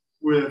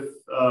with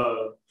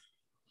a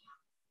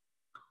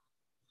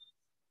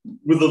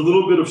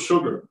little bit of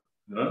sugar.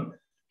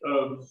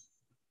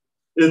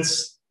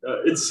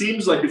 It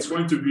seems like it's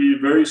going to be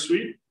very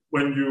sweet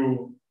when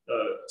you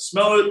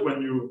smell it,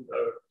 when you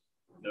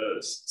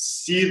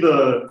see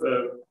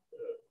the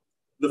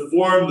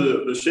form,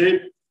 the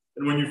shape,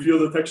 and when you feel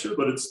the texture,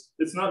 but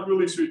it's not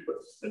really sweet. But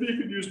maybe you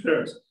could use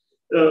pears.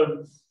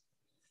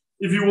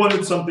 If you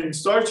wanted something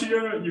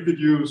starchier, you could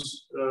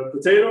use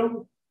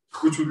potato,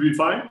 which would be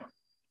fine.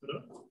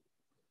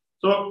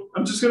 So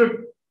I'm just gonna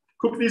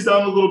cook these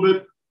down a little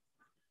bit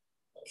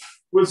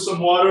with some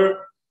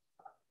water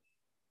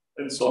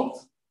and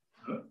salt.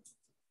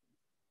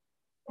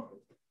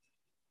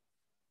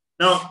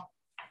 Now,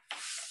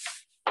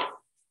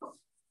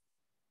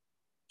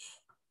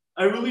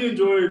 I really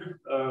enjoyed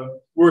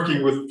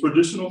working with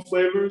traditional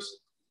flavors,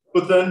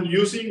 but then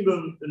using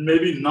them in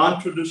maybe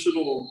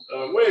non-traditional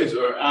ways,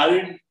 or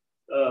adding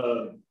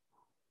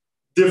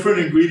different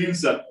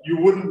ingredients that you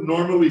wouldn't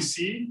normally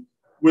see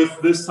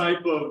with this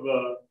type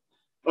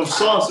of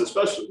sauce,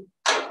 especially.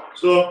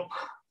 So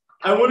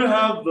I want to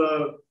have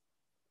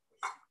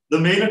the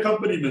main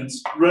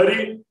accompaniments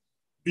ready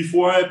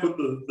before I put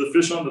the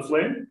fish on the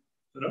flame.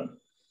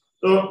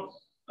 So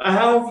I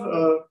have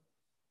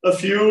a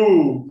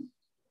few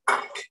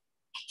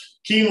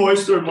king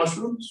oyster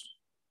mushrooms.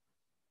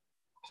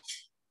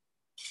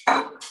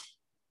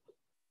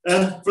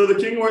 And for the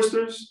king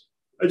oysters,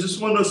 I just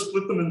want to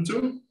split them in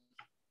 2.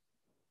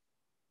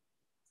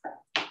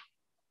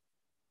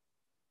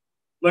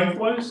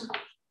 Lengthwise.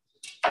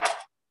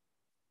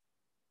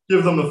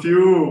 Give them a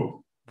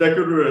few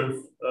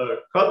decorative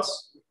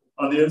cuts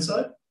on the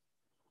inside.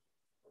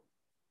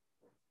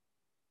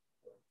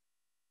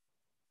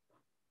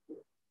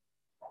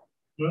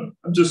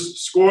 I'm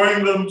just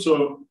scoring them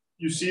so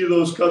you see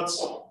those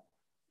cuts.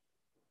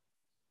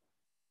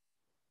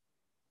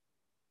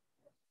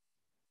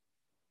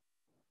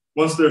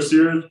 Once they're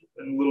seared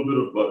in a little bit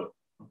of butter,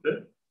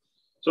 okay?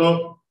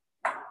 So,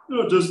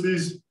 just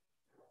these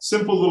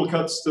simple little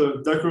cuts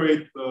to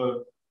decorate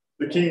the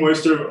king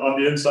oyster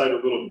on the inside a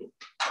little bit.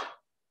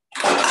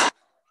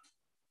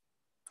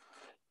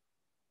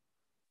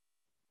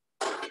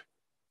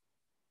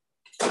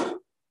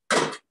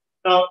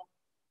 Now,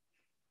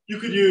 you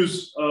could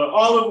use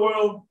olive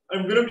oil.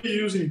 I'm going to be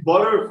using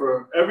butter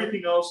for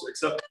everything else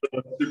except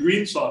the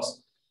green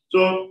sauce.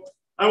 So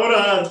I want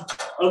to add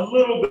a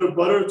little bit of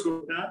butter to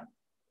a pan.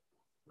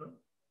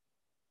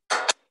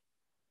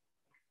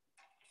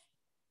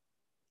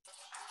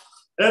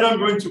 And I'm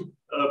going to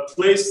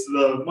place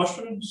the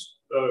mushrooms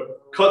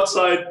cut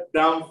side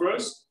down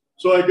first,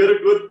 so I get a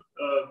good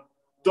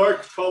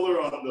dark color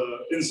on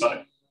the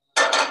inside.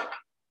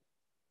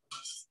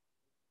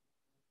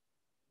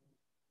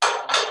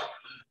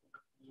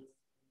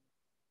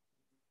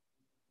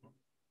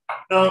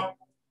 Now,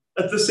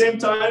 at the same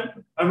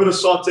time, I'm going to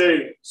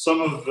saute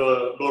some of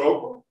the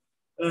loroco.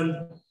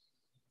 And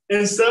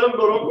instead of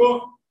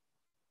loroco,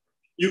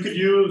 you could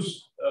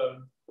use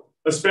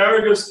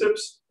asparagus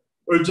tips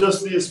or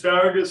just the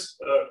asparagus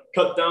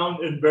cut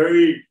down in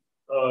very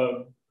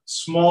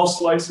small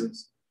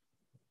slices.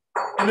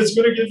 And it's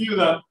going to give you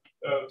that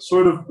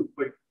sort of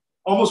like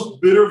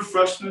almost bitter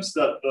freshness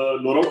that the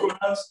loroco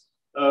has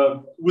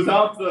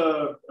without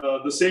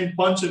the same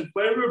punch and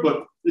flavor,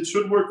 but it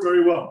should work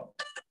very well.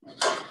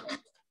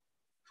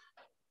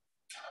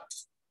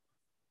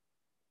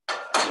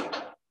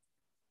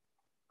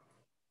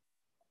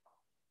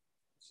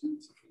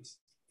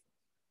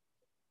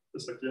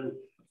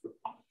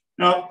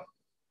 Now,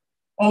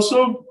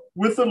 also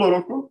with the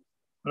loroco,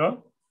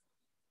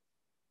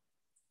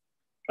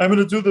 I'm going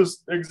to do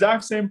this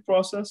exact same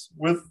process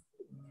with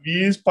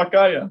these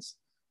pacayas.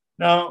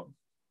 Now,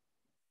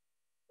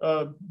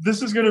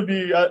 this is going to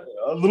be a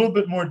little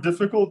bit more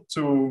difficult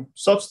to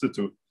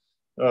substitute.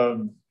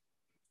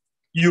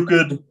 You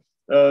could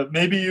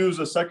maybe use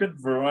a second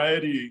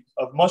variety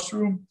of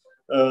mushroom.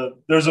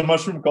 There's a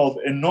mushroom called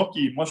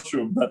enoki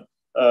mushroom that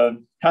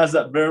has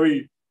that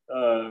very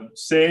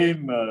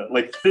same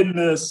like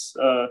thinness.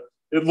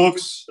 It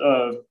looks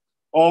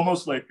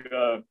almost like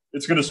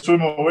it's going to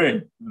swim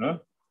away, you know?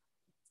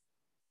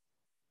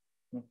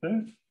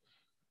 Okay.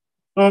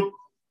 So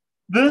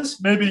this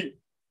maybe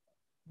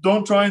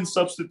don't try and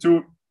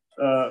substitute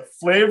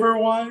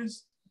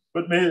flavor-wise,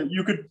 but maybe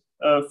you could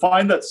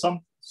find that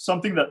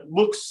something that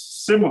looks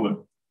similar.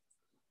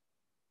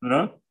 You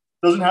know,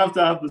 doesn't have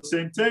to have the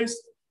same taste.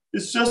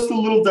 It's just a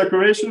little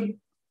decoration.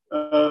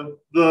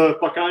 The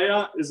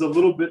pacaya is a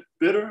little bit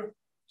bitter,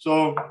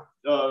 so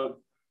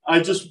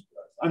I'm just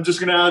going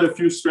to add a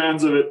few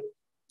strands of it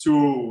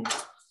to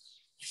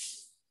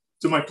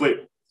my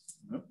plate.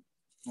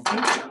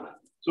 Okay,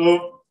 so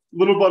a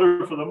little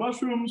butter for the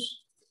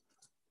mushrooms,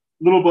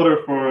 a little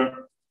butter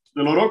for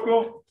the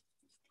loroco.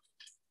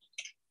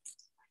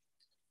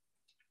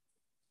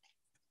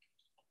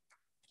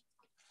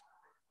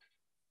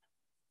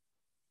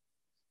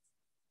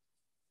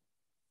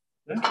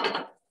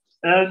 Okay.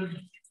 And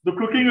the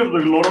cooking of the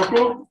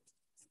loroco,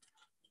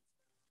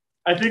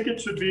 I think it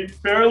should be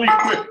fairly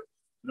quick.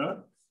 You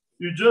know?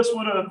 You just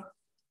want to,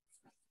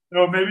 you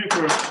know, maybe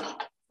for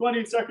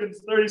 20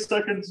 seconds, 30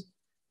 seconds,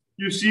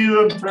 you see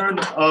them turn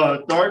a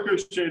darker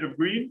shade of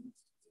green.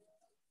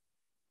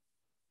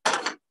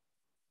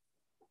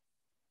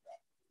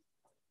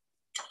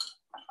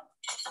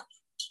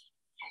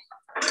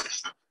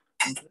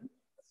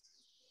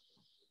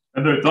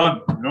 And they're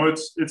done. You know,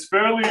 it's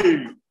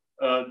fairly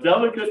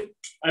delicate.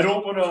 I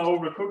don't want to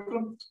overcook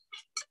them.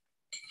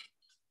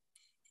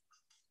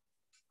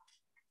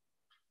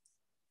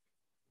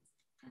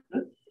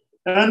 Okay.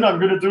 And I'm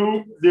going to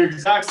do the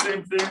exact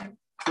same thing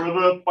for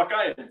the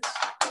pacayas.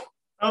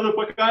 Now the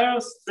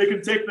pacayas, they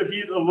can take the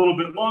heat a little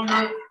bit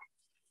longer.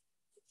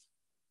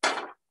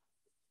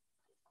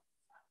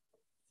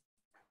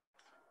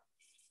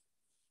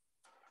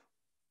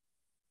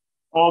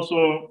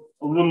 Also,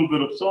 a little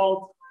bit of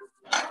salt.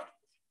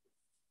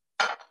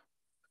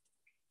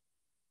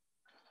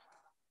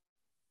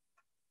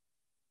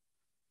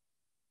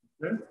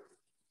 Okay.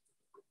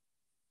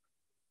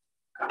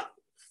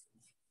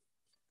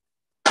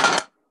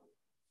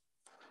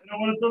 And I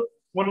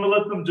want to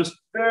let them just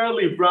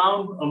barely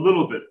brown a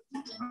little bit.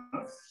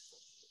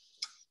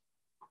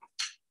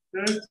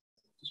 Okay.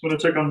 Just want to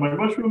check on my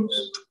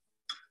mushrooms.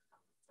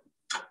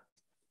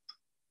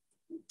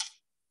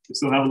 We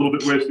still have a little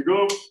bit ways to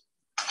go.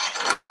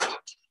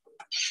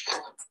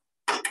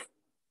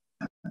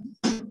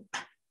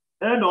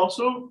 And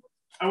also,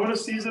 I want to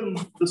season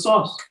the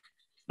sauce.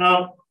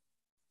 Now,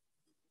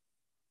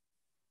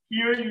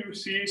 here you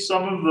see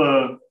some of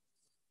the,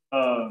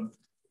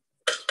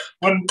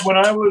 when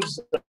I was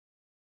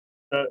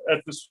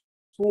at the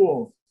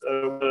school,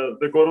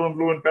 the Cordon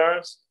Bleu in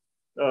Paris,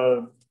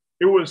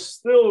 it was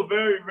still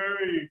very,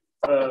 very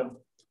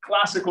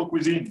classical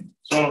cuisine.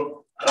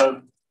 So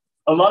a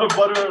lot of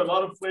butter, a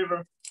lot of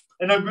flavor.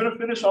 And I'm going to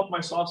finish off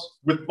my sauce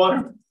with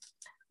butter,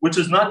 which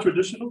is not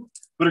traditional,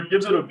 but it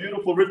gives it a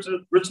beautiful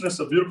richness,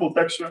 a beautiful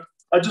texture.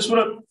 I just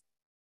want to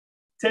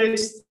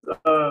taste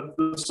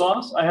the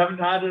sauce. I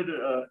haven't added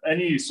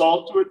any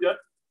salt to it yet,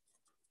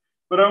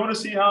 but I want to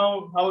see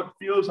how it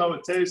feels, how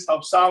it tastes,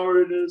 how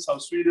sour it is, how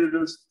sweet it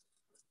is.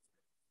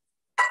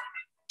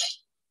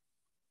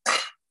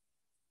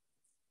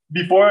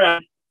 Before I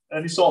add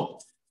any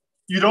salt.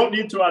 You don't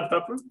need to add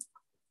pepper,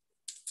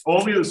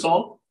 only the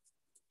salt,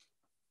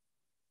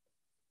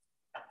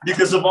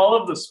 because of all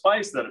of the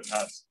spice that it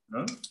has. You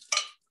know?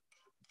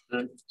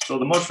 Okay. So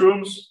the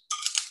mushrooms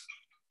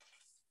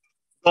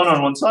done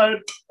on one side.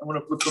 I'm going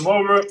to flip them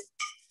over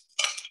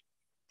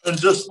and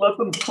just let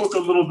them cook a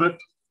little bit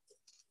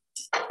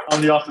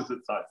on the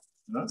opposite side.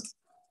 You know?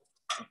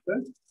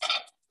 Okay.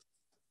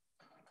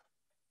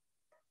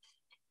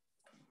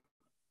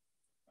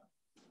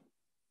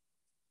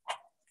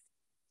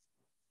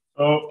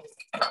 So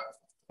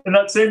in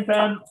that same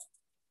pan,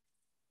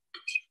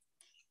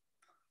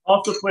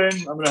 off the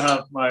flame, I'm gonna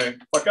have my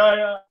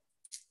pacaya,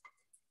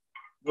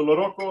 the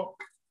loroco,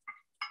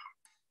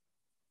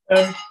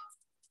 and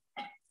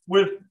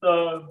with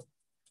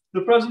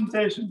the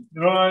presentation,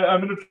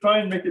 I'm gonna try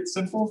and make it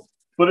simple,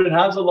 but it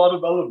has a lot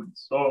of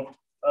elements. So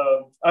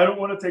I don't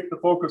want to take the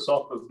focus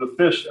off of the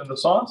fish and the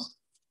sauce,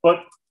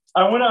 but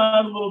I want to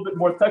add a little bit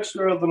more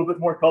texture, a little bit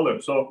more color.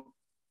 So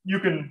you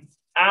can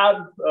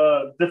add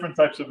different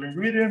types of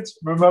ingredients.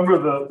 Remember,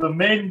 the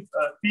main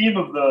theme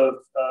of the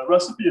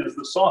recipe is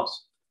the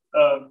sauce.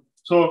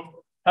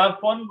 So have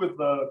fun with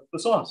the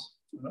sauce.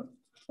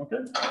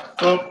 Okay,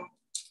 so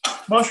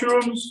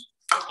mushrooms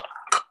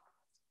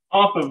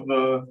off of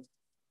the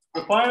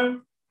fire,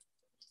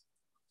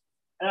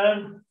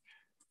 and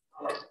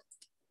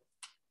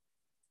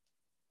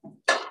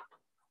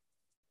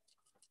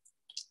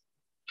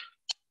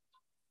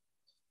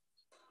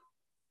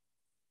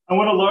I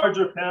want a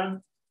larger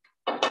pan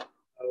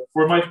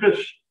for my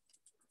fish.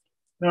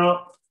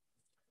 Now,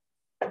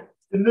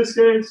 in this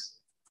case,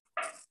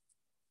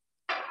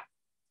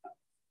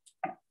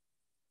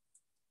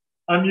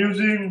 I'm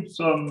using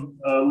some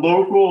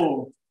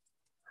local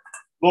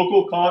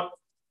caught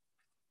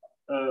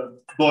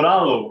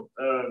dorado.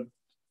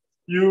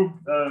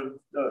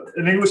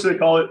 In English they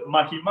call it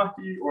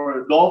Mahi-Mahi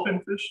or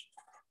dolphin fish.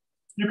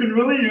 You can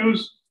really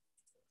use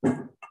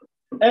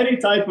any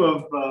type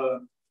of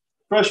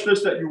fresh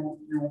fish that you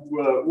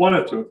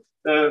wanted to.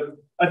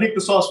 I think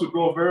the sauce would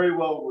go very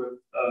well with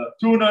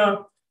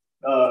tuna,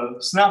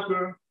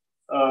 snapper,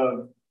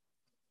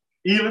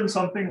 even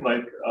something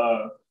like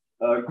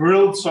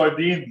grilled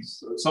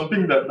sardines,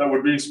 something that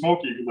would be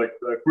smoky, like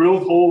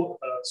grilled whole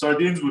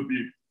sardines would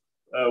be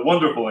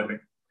wonderful, I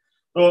think.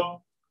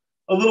 So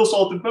a little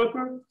salt and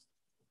pepper.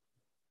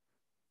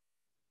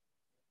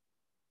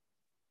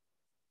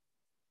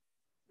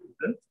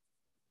 Okay.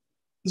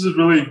 This is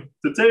really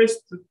to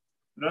taste,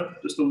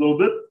 just a little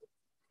bit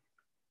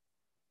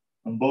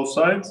on both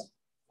sides.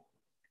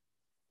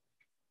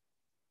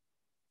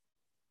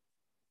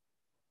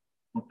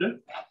 Okay,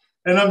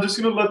 and I'm just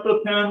going to let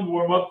the pan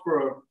warm up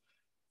for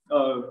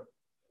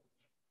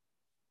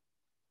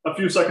a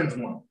few seconds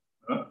more.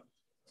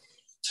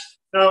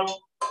 Now,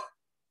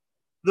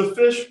 the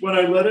fish, when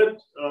I let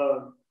it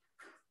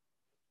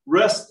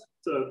rest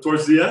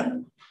towards the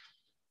end,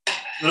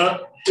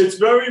 it's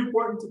very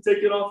important to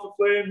take it off the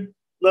flame,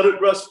 let it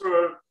rest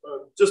for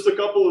just a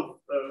couple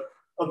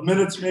of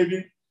minutes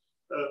maybe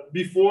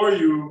before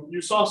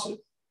you sauce it.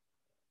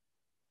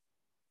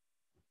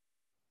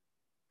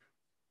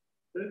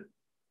 Okay.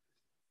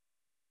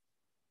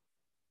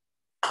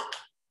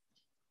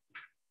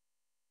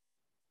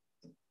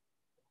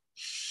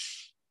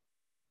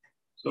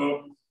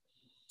 So,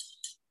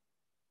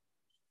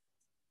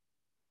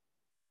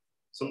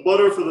 some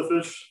butter for the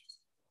fish.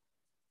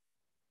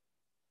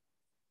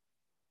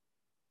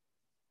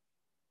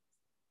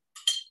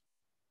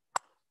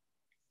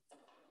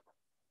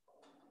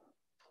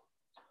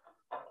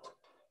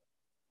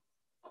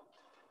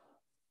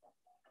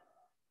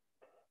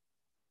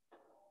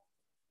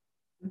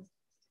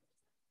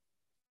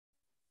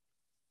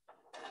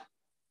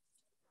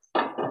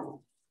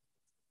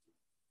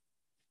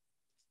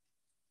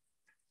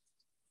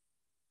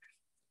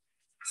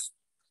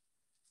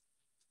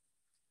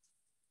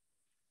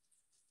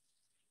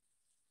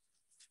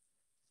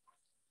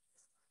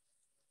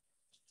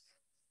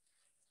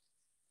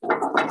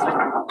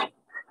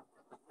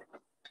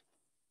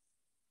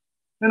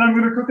 Then I'm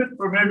going to cook it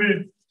for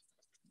maybe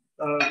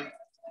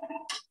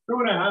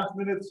 2.5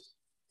 minutes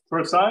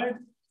per side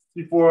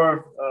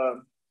before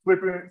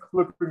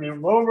flipping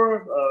them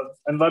over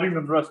and letting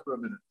them rest for a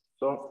minute.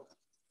 So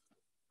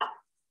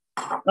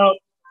now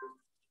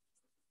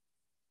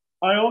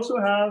I also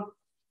have,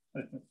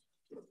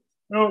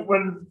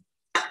 when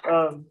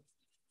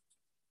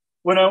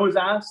I was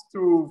asked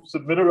to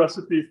submit a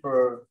recipe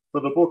for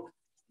the book,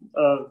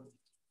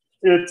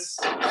 it's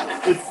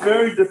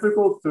very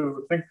difficult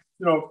to think,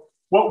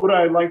 what would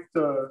I like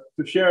to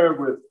share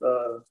with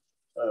the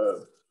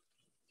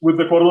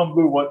cordon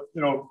bleu?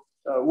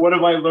 What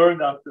have I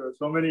learned after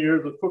so many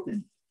years of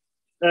cooking?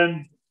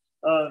 And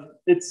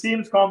it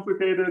seems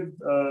complicated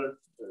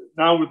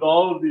now with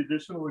all of the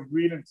additional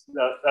ingredients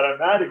that I'm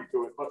adding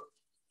to it. But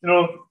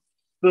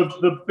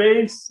the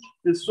base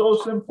is so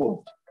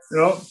simple.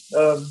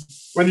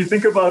 When you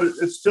think about it,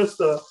 it's just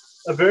a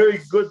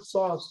very good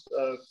sauce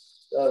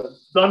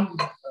done.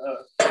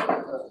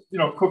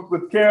 Cooked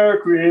with care,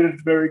 created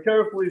very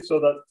carefully so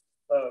that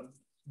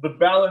the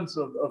balance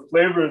of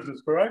flavors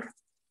is correct.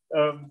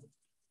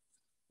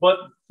 But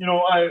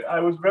I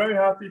was very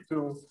happy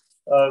to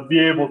be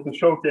able to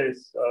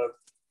showcase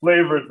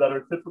flavors that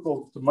are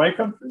typical to my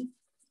country,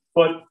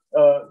 but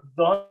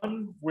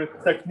done with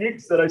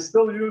techniques that I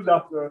still use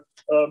after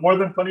more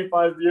than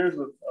 25 years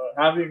of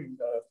having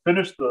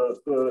finished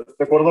the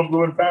cordon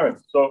bleu in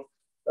Paris. So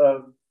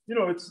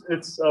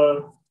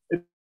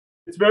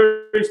it's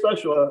very, very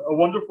special, a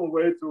wonderful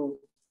way to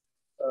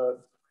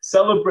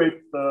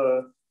celebrate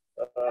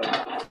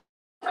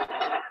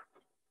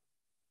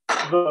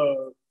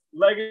the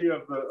legacy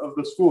of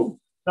the school.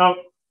 Now,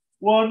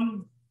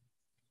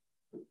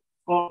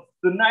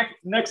 the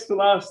next to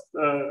last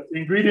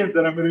ingredient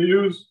that I'm going to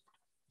use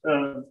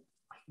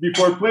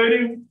before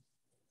plating,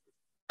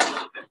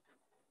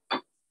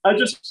 I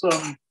just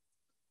some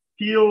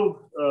peeled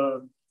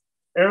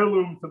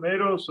heirloom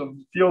tomatoes,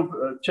 some peeled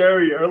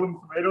cherry heirloom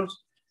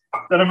tomatoes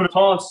that I'm going to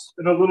toss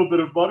in a little bit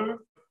of butter,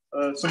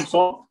 some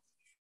salt.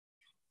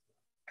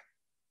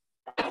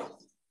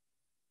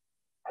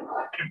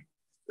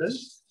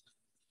 This.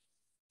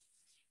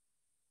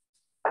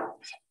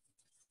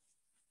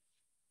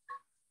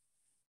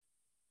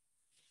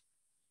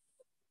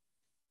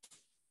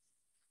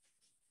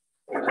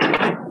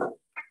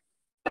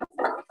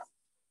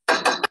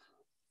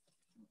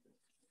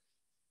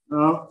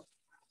 Now,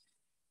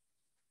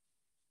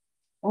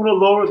 I'm going to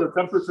lower the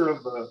temperature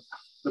of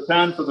the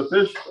pan for the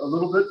fish a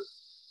little bit.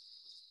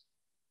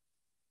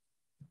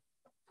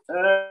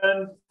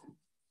 And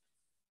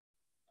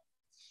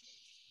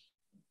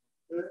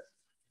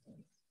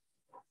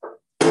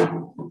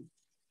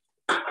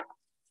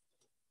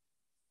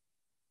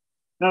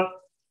now,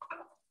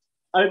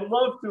 I'd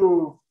love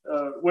to,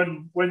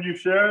 when you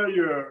share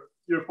your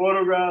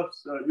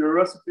photographs, your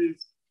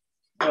recipes,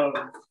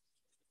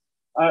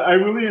 I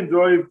really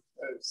enjoy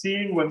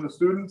seeing when the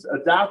students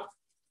adapt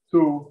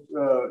to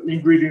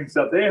ingredients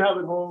that they have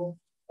at home,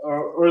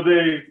 or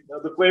the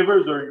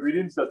flavors or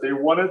ingredients that they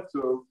wanted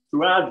to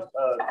add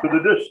to the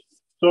dish.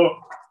 So,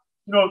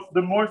 you know,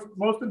 the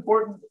most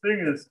important thing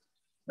is,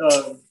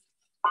 you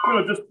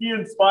know, just be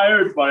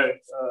inspired by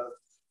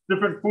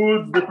different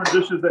foods, different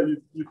dishes that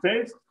you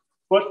taste.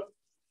 But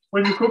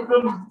when you cook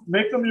them,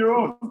 make them your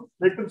own,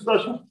 make them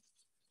special.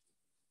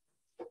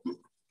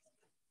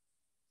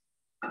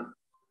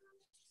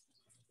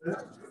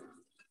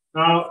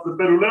 Now the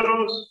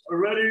peruleros are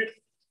ready.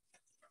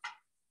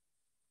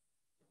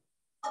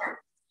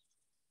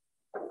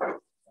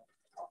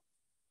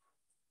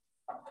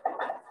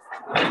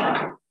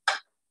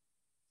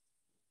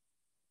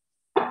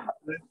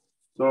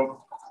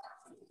 So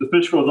the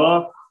fish goes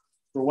off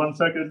for 1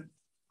 second.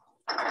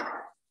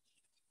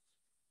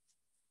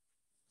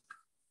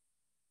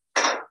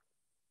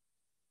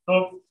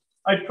 So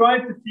I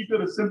tried to keep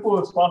it as simple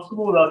as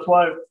possible. That's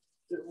why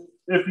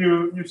if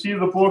you see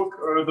the book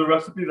or the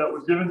recipe that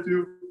was given to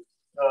you,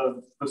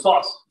 the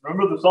sauce.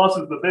 Remember, the sauce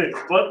is the base.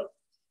 But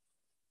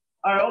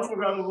I also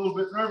got a little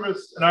bit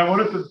nervous, and I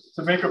wanted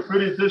to make a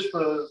pretty dish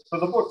for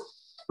the book.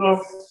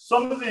 So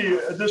some of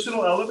the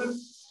additional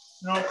elements,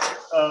 you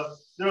know,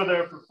 they're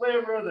there for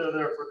flavor, they're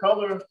there for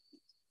color.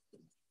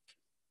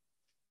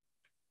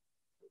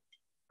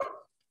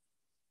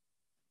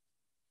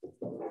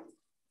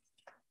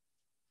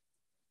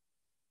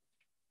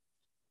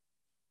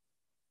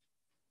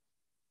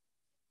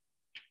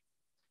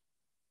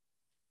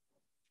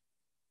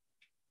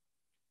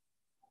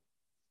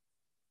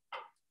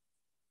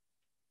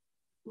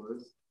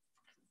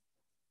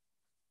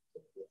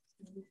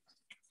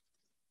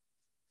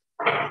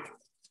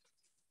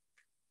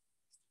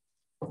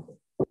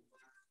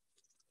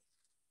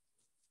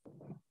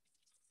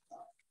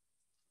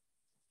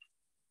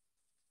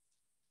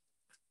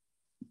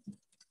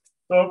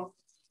 So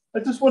I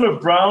just want to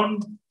brown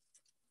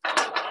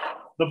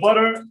the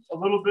butter a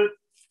little bit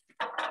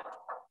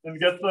and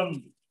get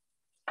them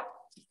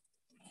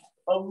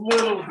a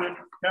little bit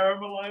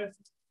caramelized,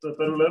 the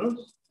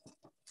peruleros.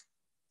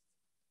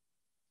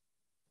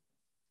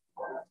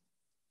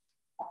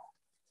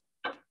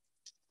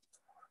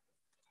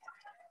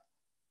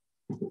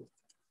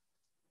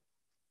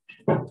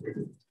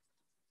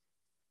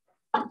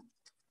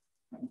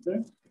 Okay.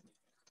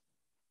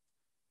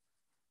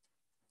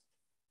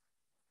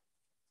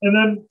 And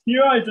then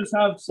here I just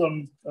have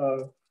some,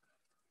 you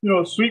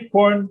know, sweet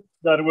corn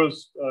that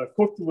was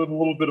cooked with a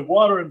little bit of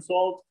water and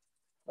salt.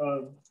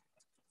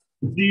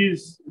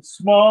 These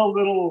small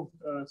little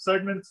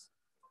segments,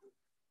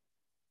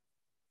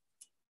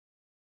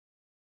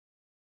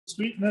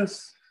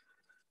 sweetness,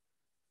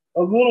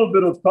 a little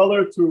bit of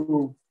color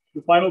to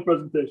the final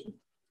presentation.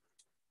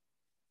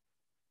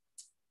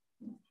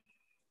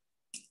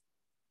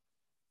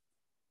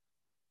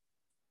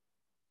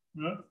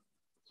 Yeah.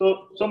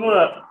 So some of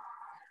that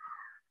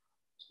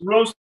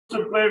roasted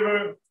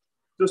flavor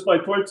just by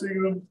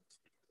torching them.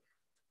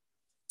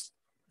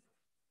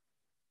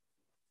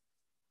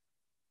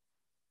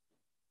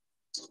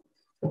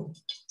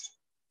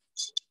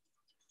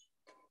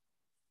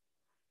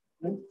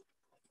 Okay.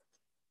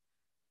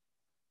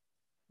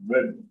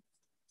 Ready.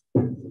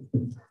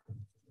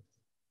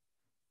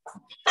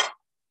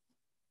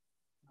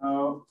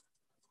 Now,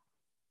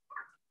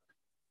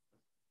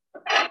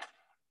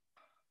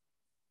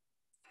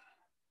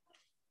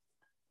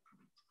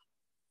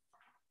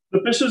 the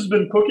fish has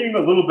been cooking a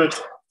little bit,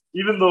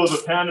 even though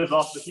the pan is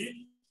off the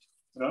heat.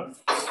 You know,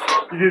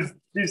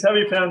 these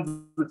heavy pans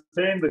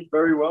retain the heat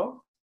very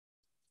well.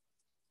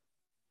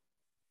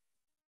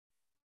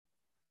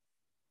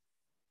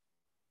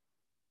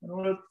 I'm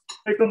going to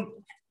take them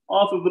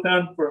off of the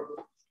pan for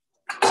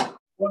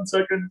 1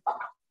 second.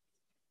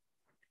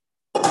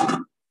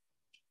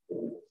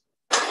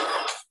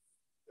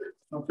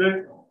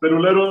 Okay,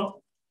 perulero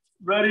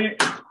ready.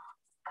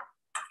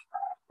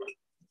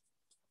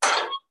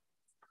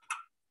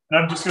 And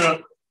I'm just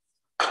gonna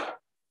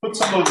put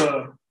some of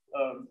the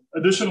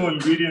additional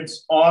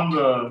ingredients on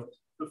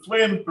the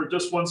flame for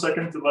just 1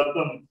 second to let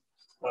them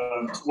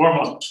warm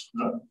up.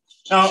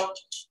 Now,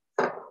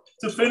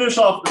 to finish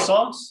off the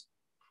sauce,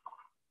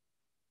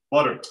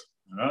 butter.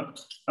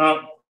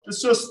 It's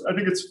just, I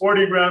think it's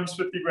 40 grams,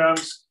 50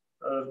 grams.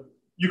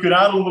 You could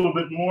add a little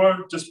bit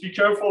more. Just be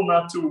careful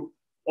not to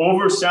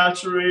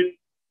oversaturate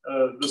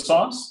the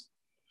sauce,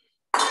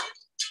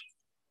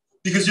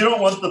 because you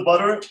don't want the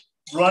butter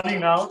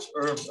running out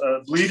or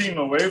bleeding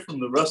away from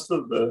the rest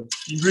of the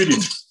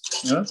ingredients.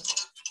 Yeah?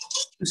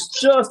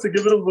 It's just to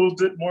give it a little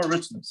bit more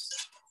richness.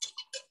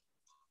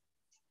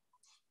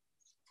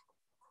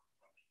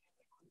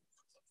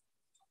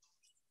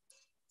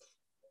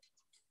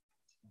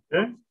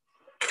 Okay.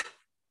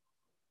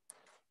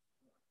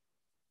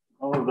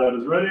 All of that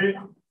is ready.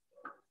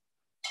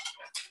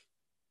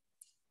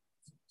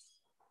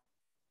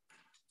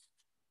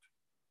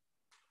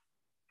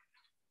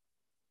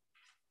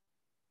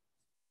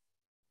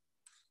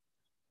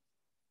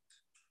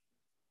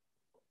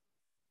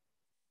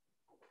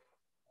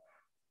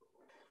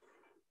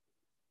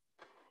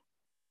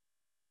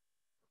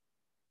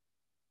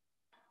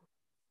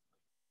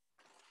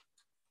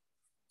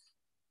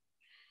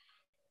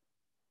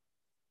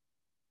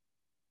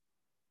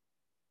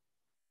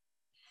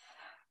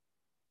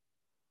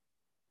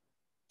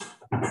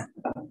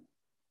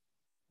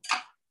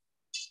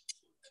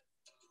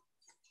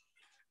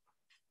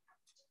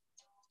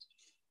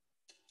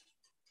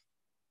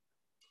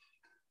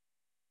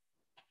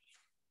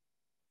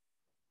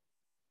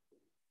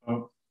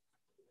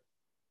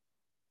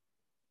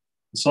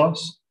 The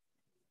sauce.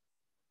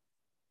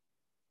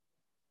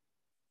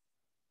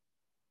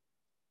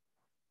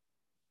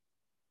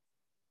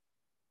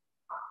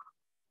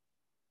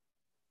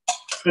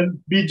 And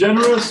be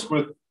generous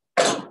with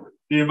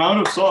the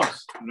amount of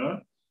sauce. You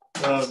know?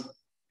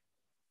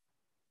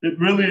 It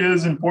really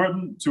is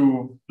important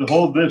to the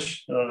whole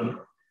dish. You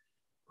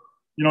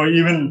know,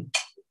 even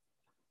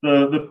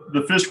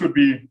the fish could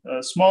be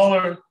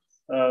smaller.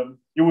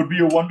 It would be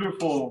a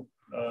wonderful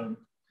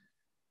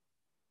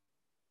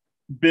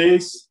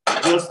base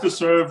just to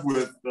serve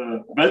with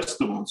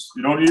vegetables.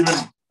 You don't even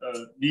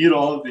need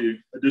all of the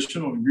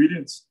additional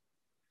ingredients.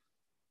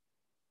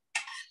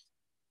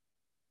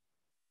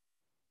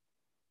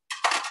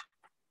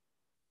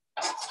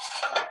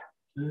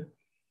 Okay.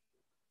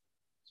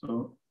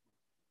 So,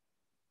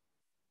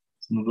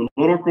 some of the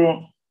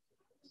loroco.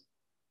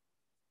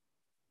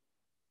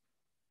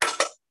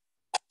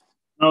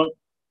 Now,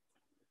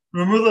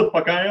 remember the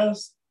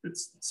pacayas?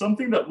 It's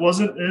something that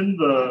wasn't in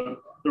the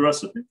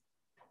recipe.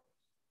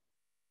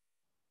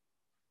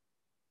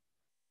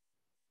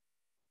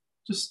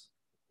 Just,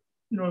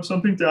 you know,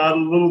 something to add a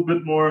little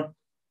bit more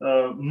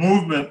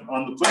movement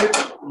on the plate,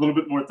 a little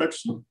bit more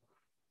texture.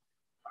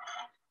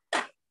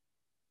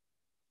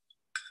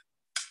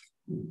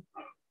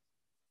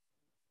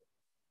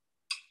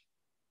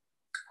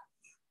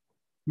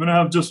 I'm gonna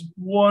have just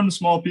one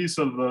small piece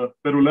of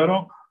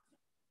perulero,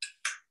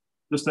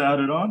 just to add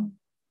it on.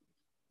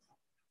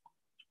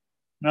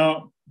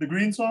 Now, the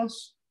green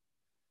sauce,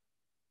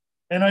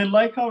 and I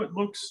like how it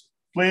looks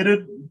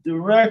plated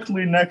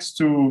directly next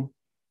to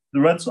the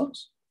red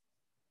sauce,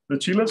 the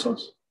chile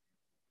sauce.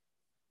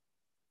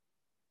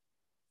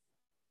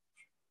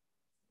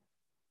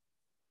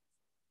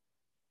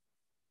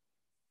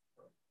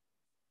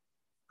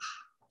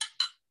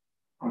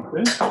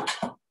 Okay.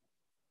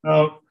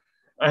 Now,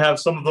 I have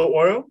some of the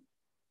oil,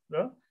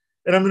 yeah?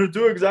 And I'm going to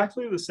do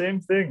exactly the same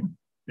thing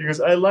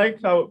because I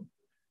like how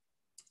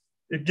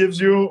it gives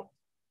you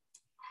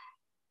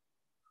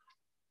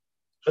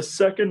a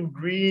second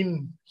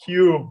green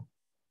hue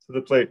to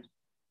the plate.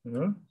 You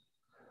know?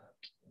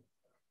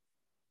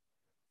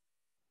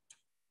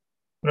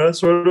 You know, it's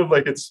sort of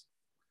like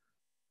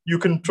you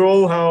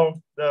control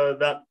how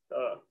that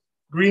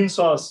green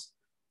sauce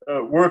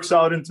works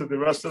out into the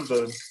rest of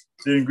the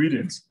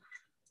ingredients.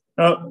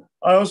 Now,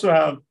 I also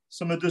have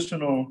some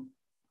additional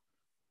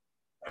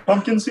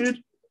pumpkin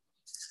seed.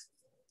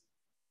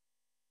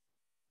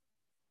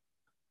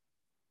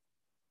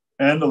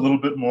 And a little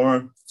bit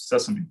more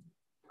sesame.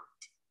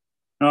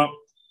 Now,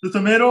 the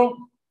tomato,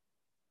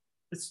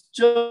 it's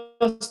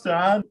just to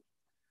add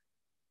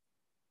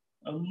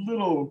a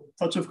little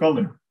touch of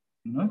color.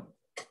 You know?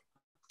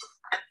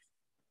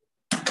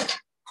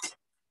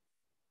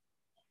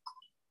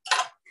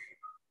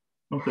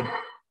 Okay,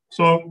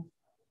 so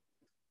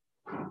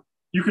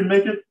you can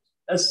make it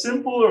as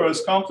simple or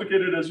as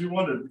complicated as you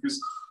wanted,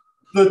 because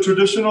the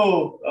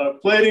traditional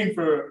plating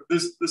for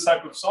this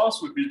type of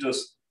sauce would be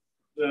just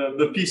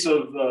the piece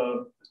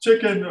of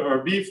chicken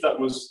or beef that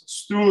was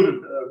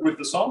stewed with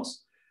the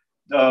sauce,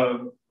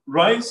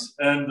 rice,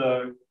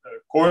 and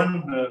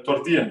corn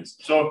tortillas.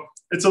 So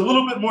it's a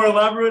little bit more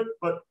elaborate,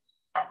 but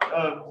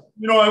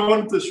you know, I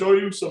wanted to show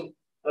you some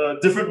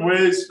different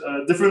ways,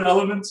 different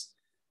elements,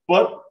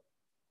 but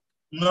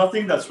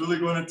nothing that's really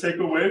going to take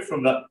away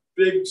from that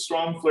big,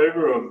 strong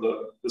flavor of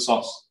the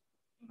sauce.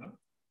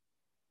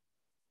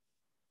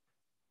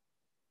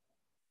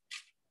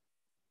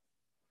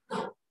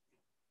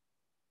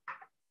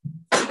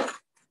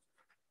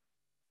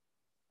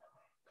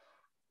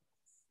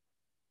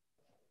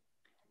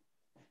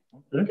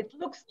 Okay. It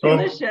looks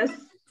delicious.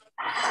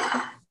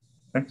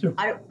 Thank you.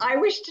 I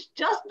wish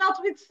just not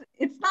with,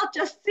 it's not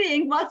just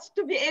seeing, but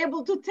to be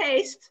able to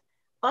taste.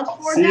 But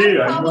for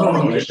that,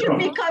 probably you should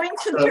be coming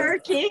to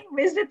Turkey,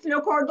 visit Le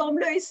Cordon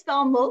Bleu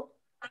Istanbul.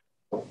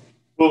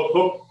 Well,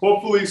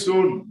 hopefully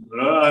soon.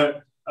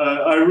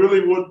 I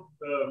really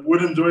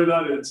would enjoy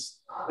that.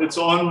 It's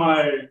on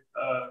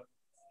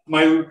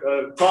my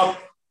top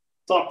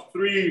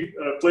three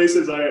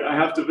places I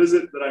have to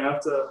visit, that I have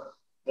to.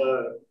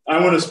 I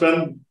want to spend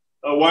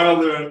a while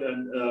there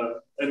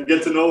and get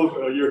to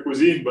know your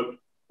cuisine, but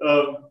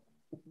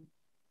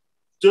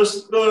just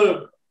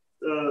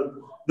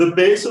the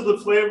base of the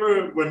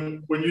flavor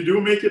when you do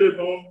make it at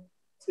home,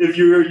 if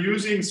you're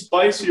using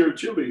spicier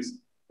chilies,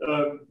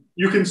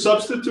 you can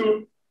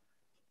substitute.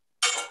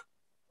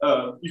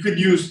 You could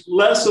use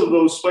less of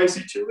those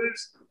spicy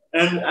chilies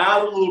and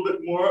add a little bit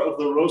more of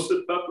the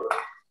roasted pepper,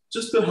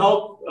 just to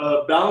help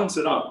balance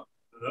it out.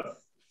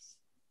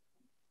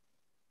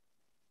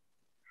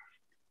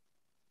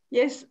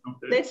 Yes,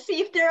 okay. Let's see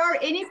if there are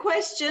any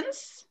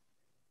questions.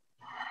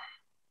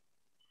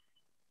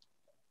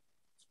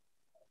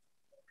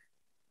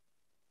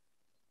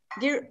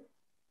 Dear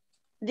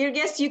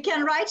guests, you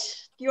can write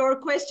your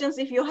questions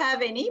if you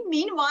have any.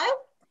 Meanwhile,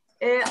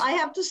 I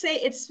have to say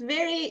it's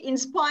very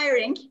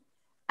inspiring.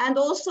 And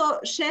also,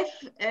 Chef,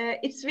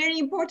 it's very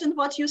important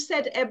what you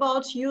said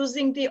about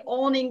using the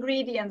own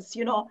ingredients,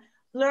 you know,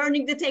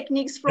 learning the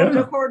techniques from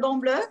Le Cordon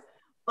Bleu,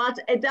 but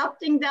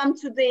adapting them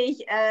to the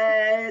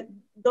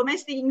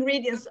domestic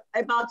ingredients,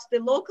 about the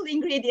local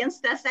ingredients.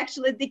 That's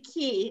actually the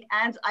key.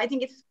 And I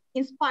think it's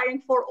inspiring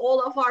for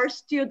all of our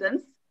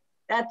students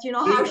that, you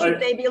know, how should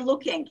they be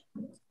looking?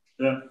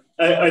 Yeah,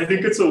 I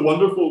think it's a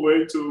wonderful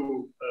way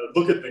to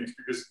look at things,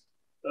 because,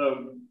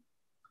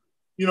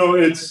 you know,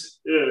 it's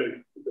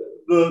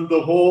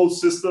the whole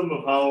system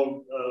of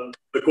how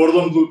the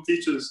Cordon Bleu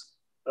teaches.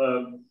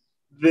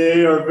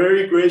 They are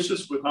very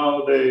gracious with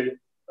how they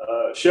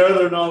share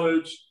their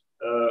knowledge,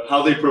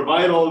 how they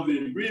provide all of the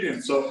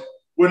ingredients. So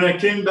when I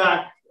came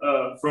back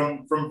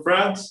from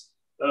France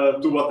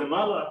to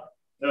Guatemala,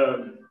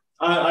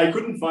 I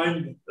couldn't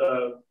find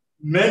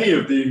many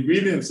of the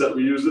ingredients that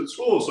we used at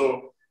school.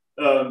 So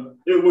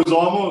it was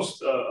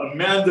almost a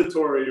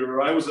mandatory,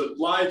 or I was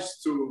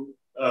obliged to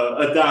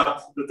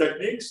adapt the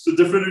techniques to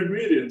different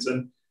ingredients.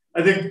 And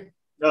I think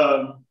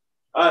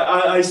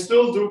I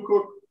still do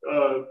cook,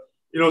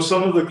 you know,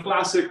 some of the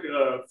classic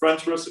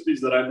French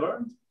recipes that I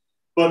learned,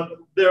 but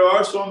there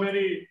are so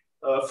many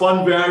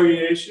fun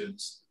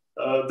variations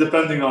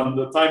depending on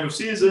the time of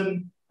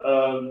season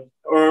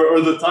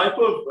or the type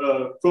of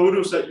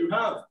produce that you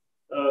have.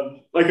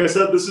 Like I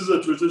said, this is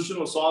a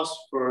traditional sauce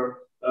for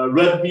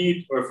red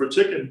meat or for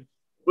chicken,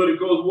 but it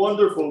goes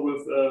wonderful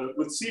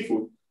with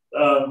seafood.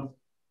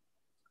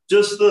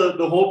 Just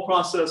the whole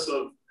process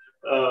of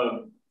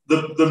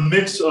the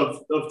mix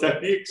of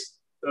techniques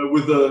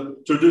with the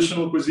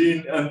traditional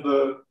cuisine and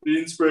the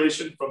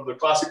inspiration from the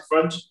classic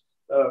French.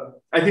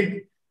 I think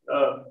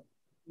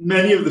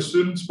many of the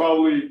students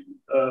probably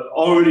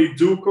already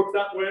do cook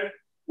that way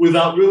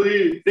without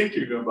really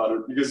thinking about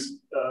it, because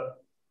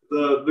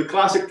the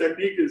classic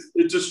technique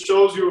it just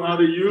shows you how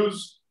to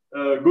use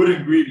good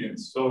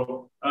ingredients.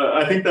 So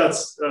I think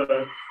that's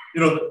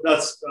you know,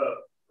 that's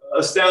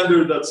a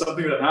standard. That's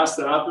something that has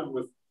to happen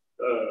with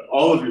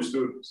all of your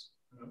students.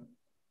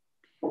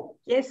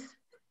 Yes.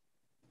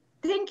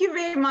 Thank you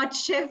very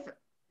much, Chef.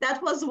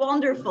 That was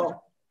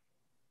wonderful.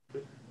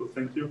 Well,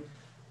 thank you.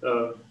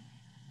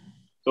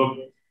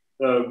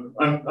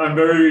 I'm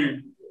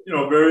very, you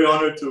know, very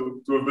honored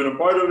to have been a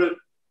part of it.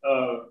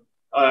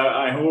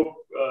 I hope,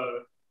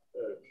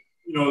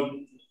 you know,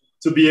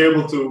 to be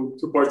able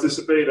to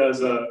participate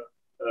as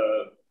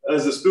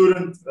a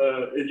student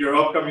in your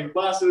upcoming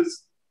classes,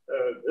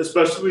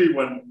 especially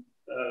when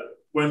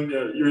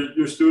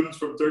your students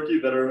from Turkey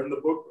that are in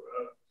the book,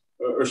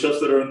 or chefs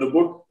that are in the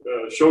book,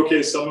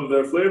 showcase some of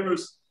their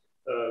flavors.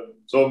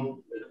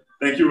 So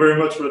thank you very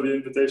much for the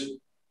invitation.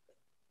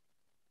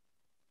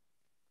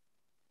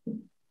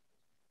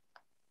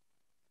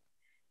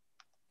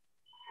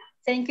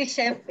 Thank you,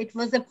 Chef. It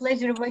was a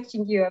pleasure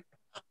watching you.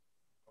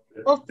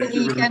 Okay.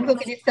 Hopefully you can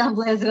cook in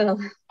Istanbul as well.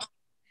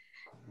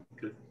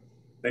 Okay.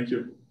 Thank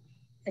you.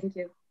 Thank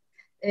you.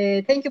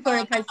 Thank you for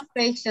your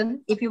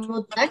participation. If you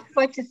would like to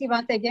watch this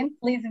event again,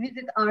 please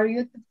visit our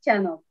YouTube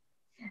channel.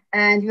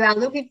 And we are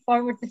looking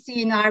forward to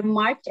seeing our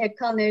March A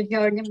Culinary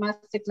Journey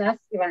Masterclass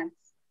events.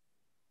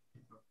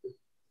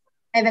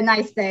 Have a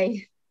nice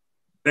day.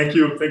 Thank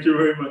you. Thank you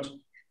very much.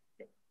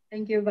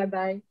 Thank you.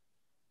 Bye-bye.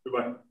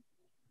 Goodbye.